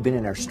haven't been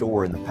in our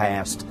store in the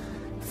past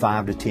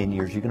 5 to 10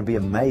 years, you're going to be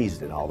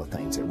amazed at all the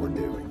things that we're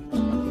doing.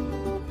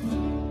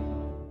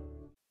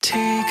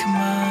 Take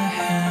my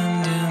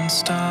hand and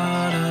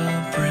start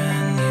a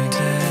brand new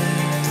day.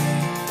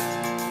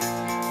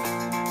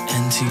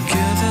 And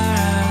together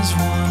as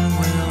one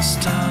we'll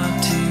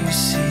start to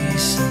see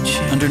some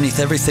change. Underneath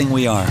everything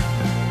we are,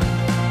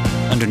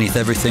 underneath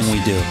everything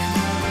we do,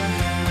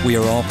 we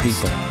are all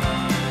people.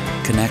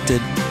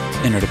 Connected,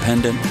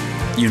 interdependent,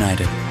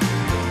 united.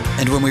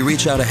 And when we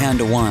reach out a hand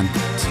to one,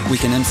 we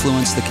can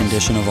influence the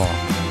condition of all.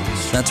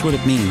 That's what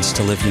it means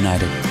to live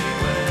united.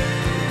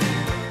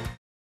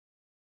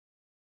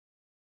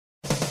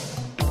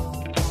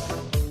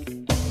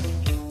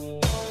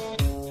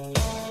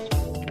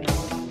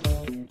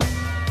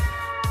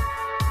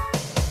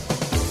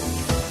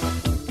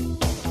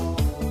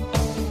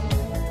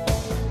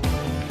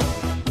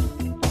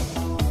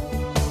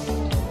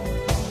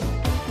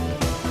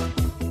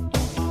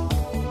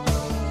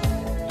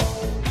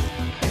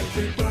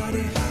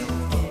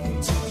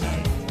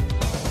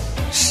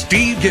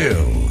 Steve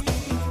Gill.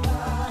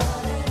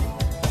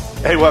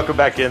 Hey, welcome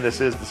back in. This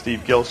is the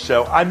Steve Gill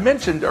Show. I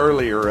mentioned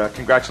earlier,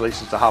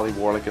 congratulations to Holly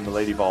Warlick and the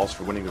Lady Vols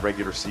for winning the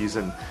regular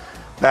season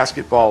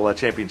basketball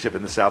championship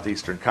in the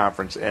Southeastern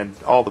Conference, and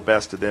all the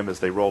best to them as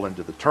they roll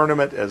into the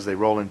tournament, as they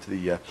roll into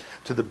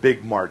the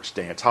big March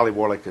dance. Holly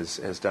Warlick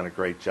has done a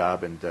great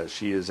job, and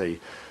she is a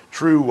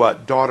true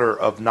daughter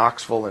of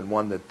Knoxville, and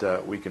one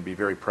that we can be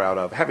very proud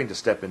of, having to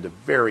step into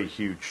very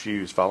huge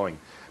shoes following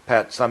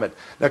Pat Summitt.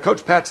 Now,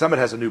 Coach Pat Summitt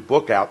has a new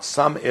book out,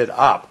 Sum It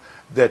Up,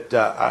 that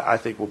I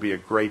think will be a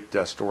great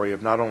story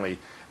of not only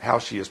how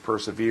she has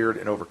persevered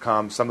and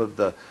overcome some of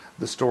the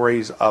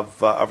stories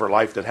of her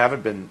life that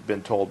haven't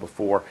been told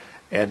before,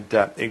 and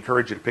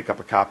encourage you to pick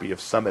up a copy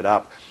of Sum It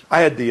Up.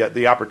 I had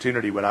the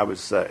opportunity when I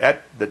was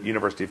at the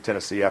University of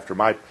Tennessee after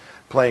my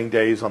playing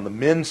days on the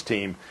men's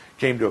team,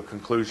 came to a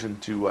conclusion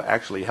to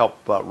actually help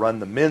run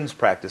the men's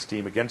practice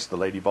team against the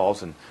Lady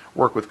Vols and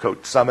work with Coach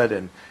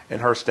Summitt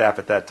and her staff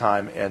at that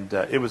time, and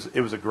it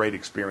was a great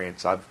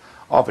experience. I've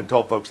often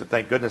told folks that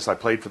thank goodness I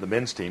played for the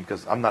men's team,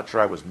 because I'm not sure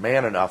I was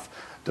man enough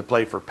to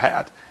play for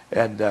Pat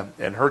and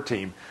her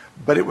team,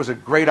 but it was a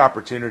great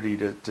opportunity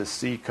to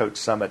see Coach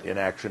Summitt in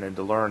action and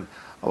to learn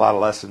a lot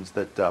of lessons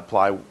that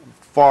apply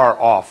far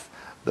off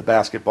the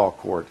basketball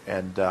court,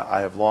 and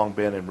I have long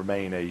been and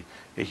remain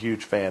a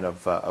huge fan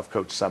of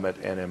Coach Summitt,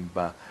 and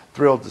am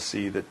thrilled to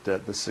see that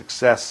the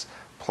success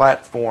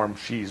platform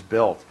she's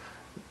built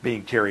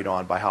being carried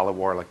on by Holly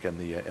Warlick and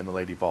the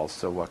Lady Vols.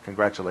 So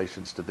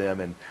congratulations to them,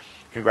 and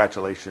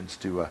congratulations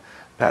to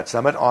Pat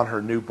Summitt on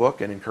her new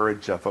book, and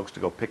encourage folks to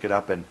go pick it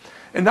up, and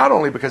not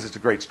only because it's a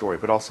great story,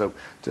 but also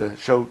to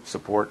show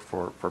support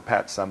for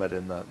Pat Summitt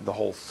and the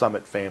whole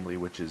Summitt family,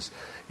 which is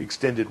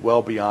extended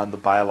well beyond the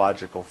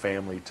biological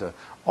family to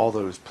all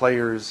those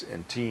players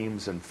and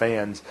teams and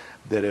fans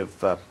that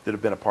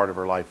have been a part of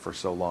her life for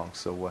so long.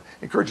 So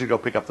encourage you to go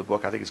pick up the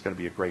book. I think it's going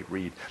to be a great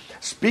read.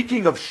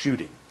 Speaking of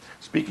shooting,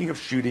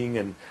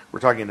 and we're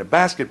talking in a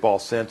basketball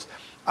sense,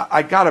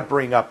 I got to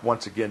bring up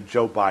once again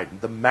Joe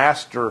Biden, the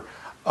master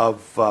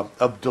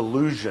of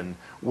delusion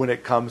when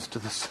it comes to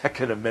the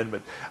Second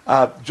Amendment.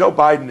 Joe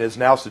Biden is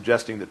now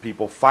suggesting that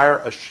people fire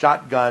a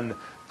shotgun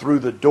through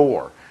the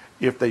door,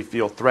 if they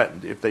feel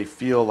threatened, if they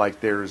feel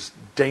like there's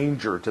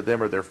danger to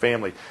them or their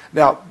family.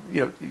 Now,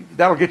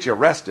 that'll get you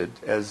arrested,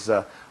 as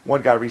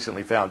one guy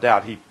recently found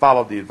out. He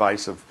followed the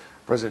advice of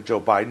President Joe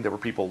Biden. There were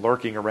people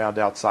lurking around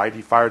outside.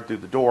 He fired through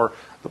the door.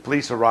 The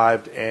police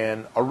arrived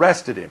and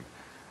arrested him.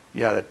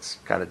 Yeah, that's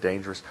kind of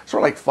dangerous.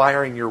 Sort of like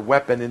firing your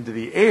weapon into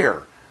the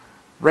air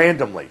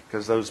randomly,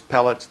 because those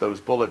pellets, those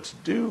bullets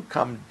do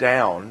come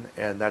down,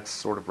 and that's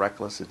sort of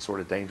reckless. It's sort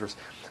of dangerous.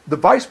 The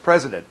vice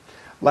president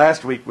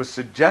last week was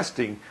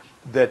suggesting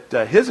that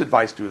his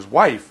advice to his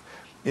wife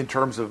in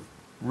terms of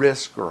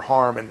risk or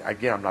harm, and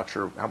again, I'm not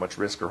sure how much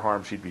risk or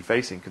harm she'd be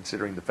facing,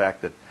 considering the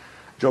fact that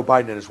Joe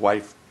Biden and his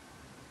wife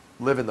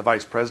live in the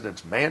vice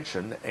president's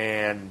mansion,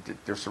 and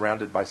they're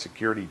surrounded by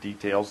security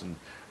details and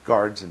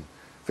guards and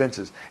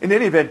fences. In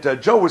any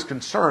event, Joe was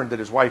concerned that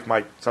his wife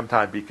might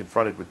sometime be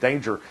confronted with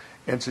danger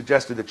and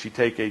suggested that she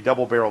take a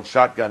double-barreled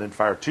shotgun and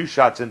fire 2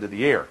 shots into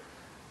the air.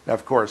 Now,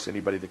 of course,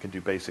 anybody that can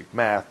do basic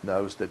math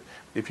knows that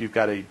if you've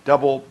got a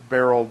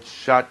double-barreled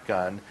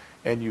shotgun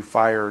and you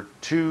fire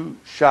 2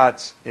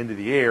 shots into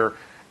the air,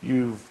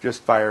 you've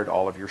just fired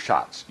all of your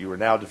shots. You are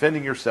now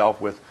defending yourself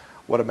with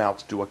what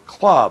amounts to a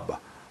club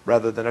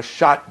rather than a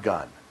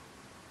shotgun.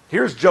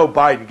 Here's Joe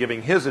Biden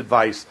giving his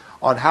advice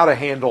on how to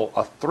handle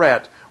a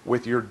threat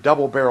with your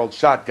double-barreled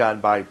shotgun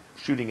by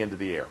shooting into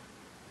the air.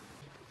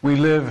 We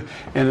live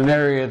in an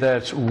area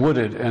that's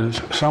wooded and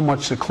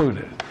somewhat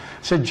secluded.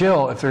 I said,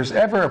 Jill, if there's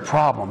ever a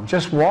problem,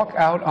 just walk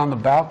out on the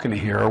balcony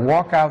here, or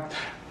walk out,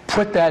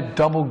 put that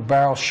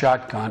double-barrel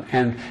shotgun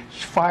and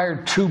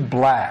fire 2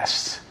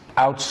 blasts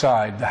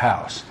outside the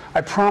house.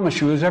 I promise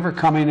you, who's ever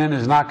coming in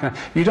is not going to...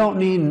 You don't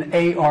need an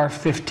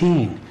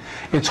AR-15.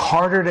 It's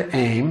harder to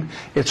aim,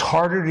 it's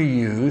harder to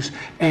use,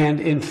 and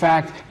in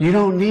fact, you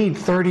don't need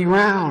 30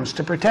 rounds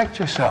to protect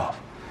yourself.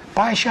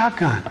 Buy a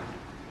shotgun.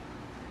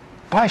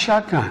 Buy a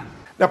shotgun.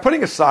 Now,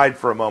 putting aside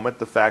for a moment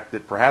the fact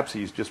that perhaps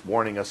he's just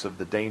warning us of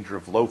the danger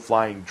of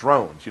low-flying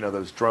drones,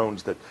 those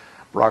drones that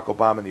Barack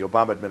Obama and the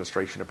Obama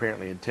administration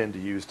apparently intend to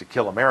use to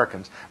kill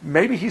Americans,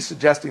 maybe he's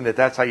suggesting that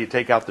that's how you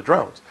take out the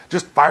drones.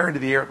 Just fire into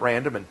the air at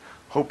random and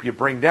hope you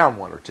bring down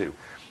 1 or 2.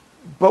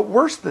 But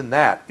worse than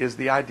that is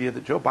the idea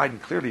that Joe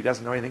Biden clearly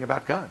doesn't know anything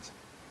about guns.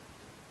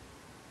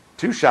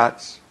 2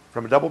 shots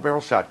from a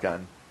double-barrel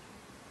shotgun,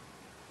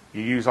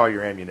 you use all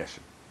your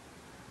ammunition.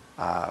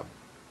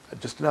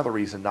 Just another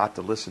reason not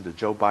to listen to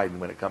Joe Biden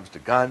when it comes to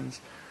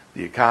guns,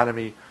 the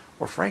economy,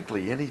 or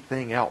frankly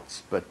anything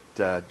else. But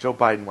Joe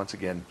Biden, once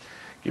again,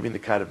 giving the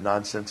kind of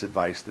nonsense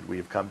advice that we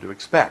have come to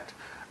expect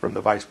from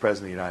the Vice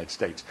President of the United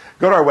States.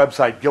 Go to our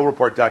website,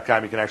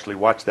 gillreport.com. You can actually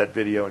watch that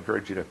video. I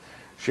encourage you to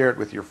share it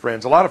with your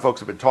friends. A lot of folks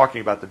have been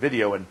talking about the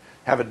video and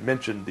haven't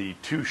mentioned the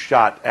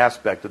 2-shot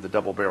aspect of the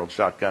double-barreled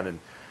shotgun and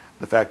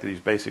the fact that he's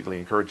basically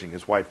encouraging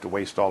his wife to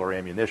waste all her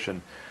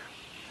ammunition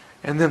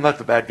and then let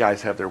the bad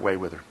guys have their way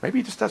with her. Maybe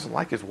he just doesn't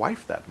like his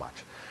wife that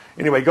much.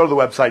 Anyway, go to the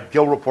website,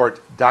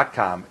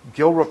 gillreport.com,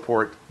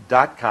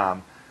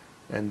 gillreport.com,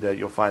 and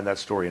you'll find that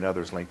story and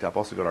others linked up.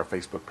 Also go to our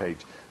Facebook page,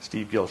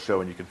 Steve Gill Show,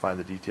 and you can find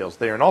the details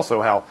there. And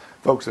also how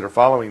folks that are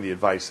following the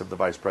advice of the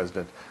Vice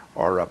President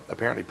are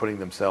apparently putting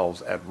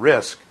themselves at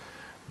risk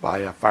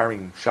by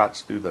firing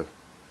shots through the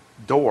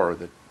door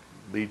that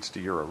leads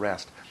to your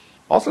arrest.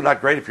 Also not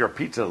great if you're a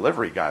pizza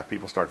delivery guy. If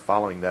people start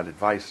following that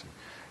advice,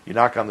 you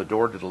knock on the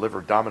door to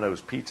deliver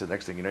Domino's pizza,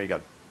 next thing you know, you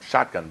got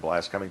shotgun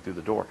blast coming through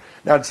the door.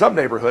 Now, in some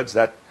neighborhoods,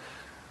 that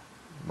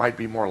might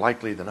be more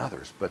likely than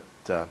others. But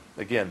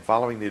again,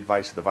 following the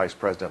advice of the Vice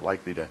President,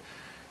 likely to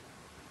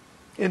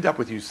end up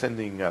with you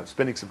spending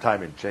some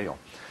time in jail.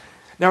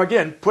 Now,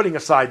 again, putting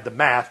aside the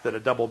math that a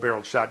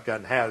double-barreled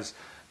shotgun has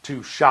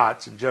 2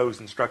 shots, and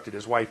Joe's instructed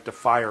his wife to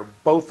fire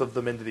both of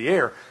them into the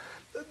air,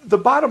 the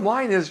bottom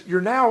line is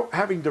you're now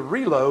having to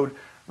reload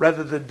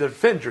rather than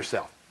defend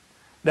yourself.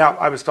 Now,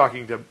 I was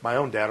talking to my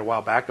own dad a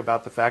while back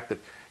about the fact that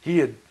he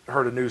had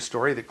heard a news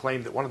story that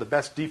claimed that one of the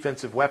best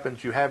defensive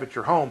weapons you have at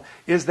your home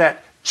is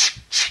that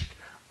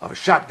of a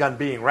shotgun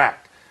being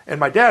racked. And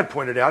my dad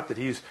pointed out that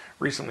he's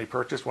recently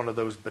purchased one of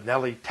those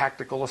Benelli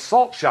tactical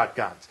assault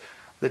shotguns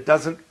that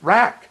doesn't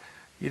rack.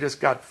 You just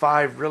got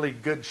 5 really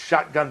good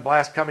shotgun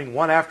blasts coming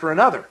one after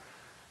another.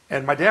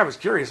 And my dad was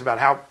curious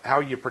about how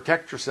you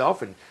protect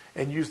yourself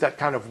and use that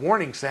kind of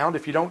warning sound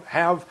if you don't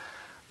have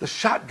the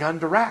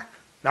shotgun to rack.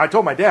 Now, I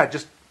told my dad,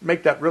 just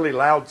make that really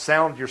loud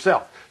sound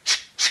yourself,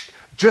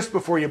 just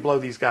before you blow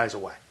these guys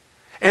away.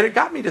 And it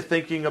got me to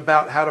thinking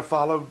about how to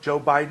follow Joe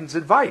Biden's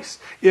advice.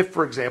 If,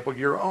 for example,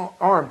 you're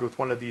armed with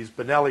one of these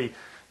Benelli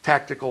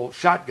tactical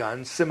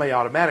shotguns,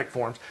 semi-automatic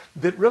forms,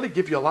 that really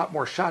give you a lot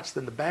more shots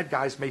than the bad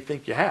guys may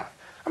think you have.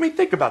 I mean,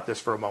 think about this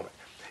for a moment.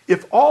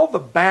 If all the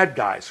bad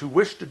guys who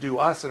wish to do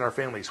us and our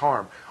families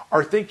harm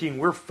are thinking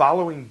we're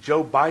following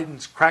Joe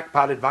Biden's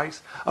crackpot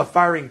advice of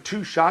firing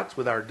 2 shots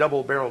with our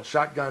double-barreled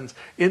shotguns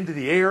into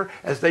the air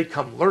as they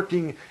come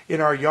lurking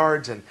in our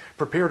yards and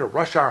prepare to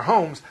rush our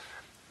homes,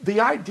 the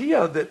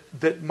idea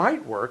that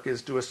might work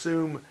is to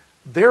assume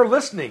they're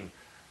listening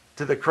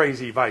to the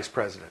crazy vice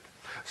president.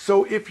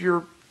 So if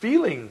you're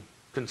feeling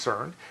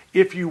concerned,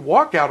 if you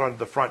walk out onto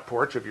the front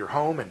porch of your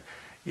home and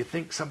you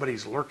think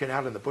somebody's lurking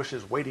out in the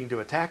bushes waiting to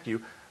attack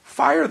you,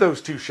 fire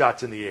those 2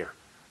 shots in the air.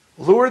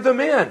 Lure them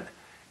in.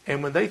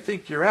 And when they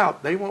think you're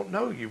out, they won't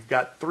know you've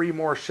got 3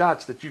 more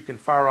shots that you can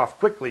fire off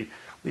quickly,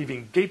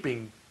 leaving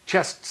gaping,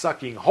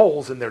 chest-sucking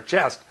holes in their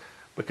chest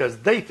because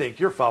they think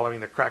you're following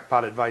the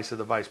crackpot advice of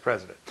the vice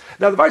president.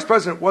 Now, the vice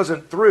president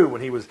wasn't through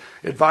when he was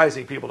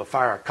advising people to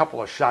fire a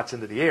couple of shots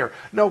into the air.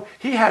 No,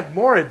 he had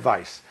more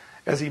advice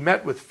as he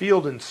met with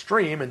Field and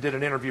Stream and did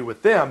an interview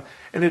with them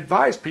and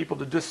advised people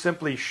to just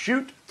simply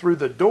shoot through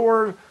the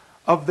door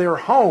of their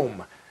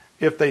home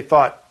if they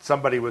thought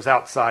somebody was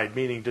outside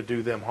meaning to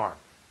do them harm.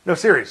 No,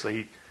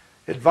 seriously,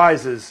 he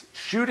advises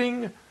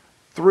shooting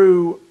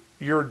through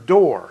your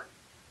door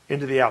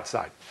into the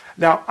outside.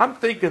 Now, I'm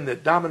thinking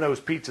that Domino's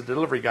pizza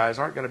delivery guys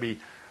aren't going to be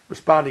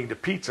responding to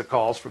pizza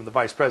calls from the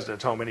vice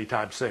president's home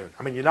anytime soon.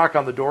 I mean, you knock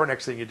on the door,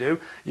 next thing you do,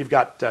 you've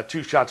got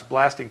 2 shots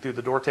blasting through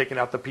the door, taking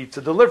out the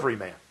pizza delivery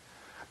man.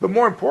 But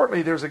more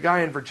importantly, there's a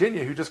guy in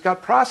Virginia who just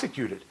got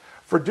prosecuted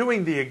for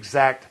doing the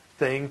exact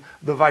thing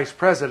the vice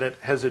president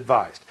has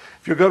advised.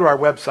 If you go to our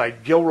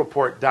website,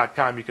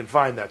 gillreport.com, you can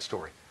find that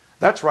story.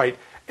 That's right.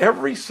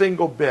 Every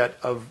single bit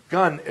of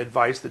gun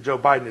advice that Joe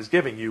Biden is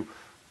giving you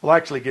will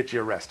actually get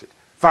you arrested.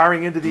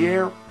 Firing into the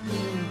air,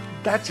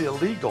 that's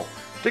illegal,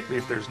 particularly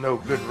if there's no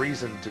good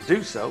reason to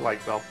do so,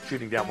 like, well,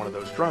 shooting down one of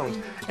those drones.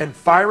 And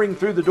firing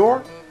through the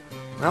door,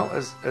 well,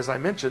 as I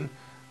mentioned,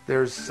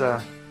 there's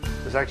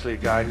actually a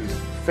guy who's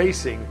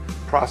facing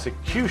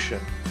prosecution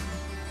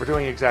for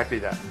doing exactly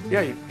that.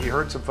 Yeah, he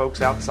heard some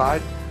folks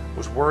outside,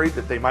 was worried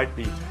that they might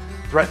be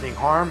threatening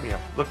harm,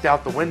 looked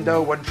out the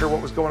window, wasn't sure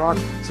what was going on,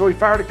 so he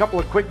fired a couple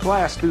of quick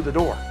blasts through the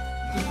door.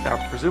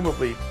 Now,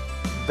 presumably,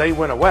 they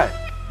went away.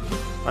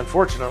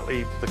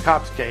 Unfortunately, the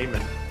cops came,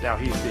 and now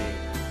he's being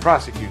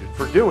prosecuted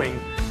for doing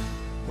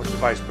what the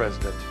vice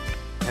president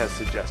has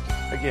suggested.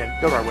 Again,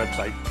 go to our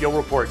website,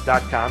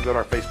 gillreport.com, go to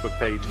our Facebook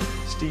page,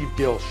 Steve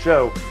Gill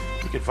Show.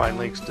 You can find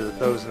links to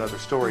those and other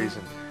stories.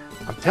 And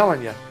I'm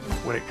telling you,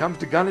 when it comes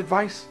to gun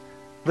advice,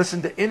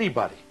 listen to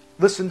anybody.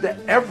 Listen to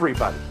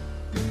everybody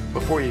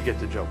before you get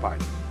to Joe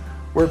Biden.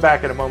 We're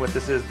back in a moment.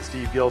 This is the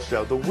Steve Gill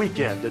Show, the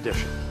weekend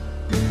edition.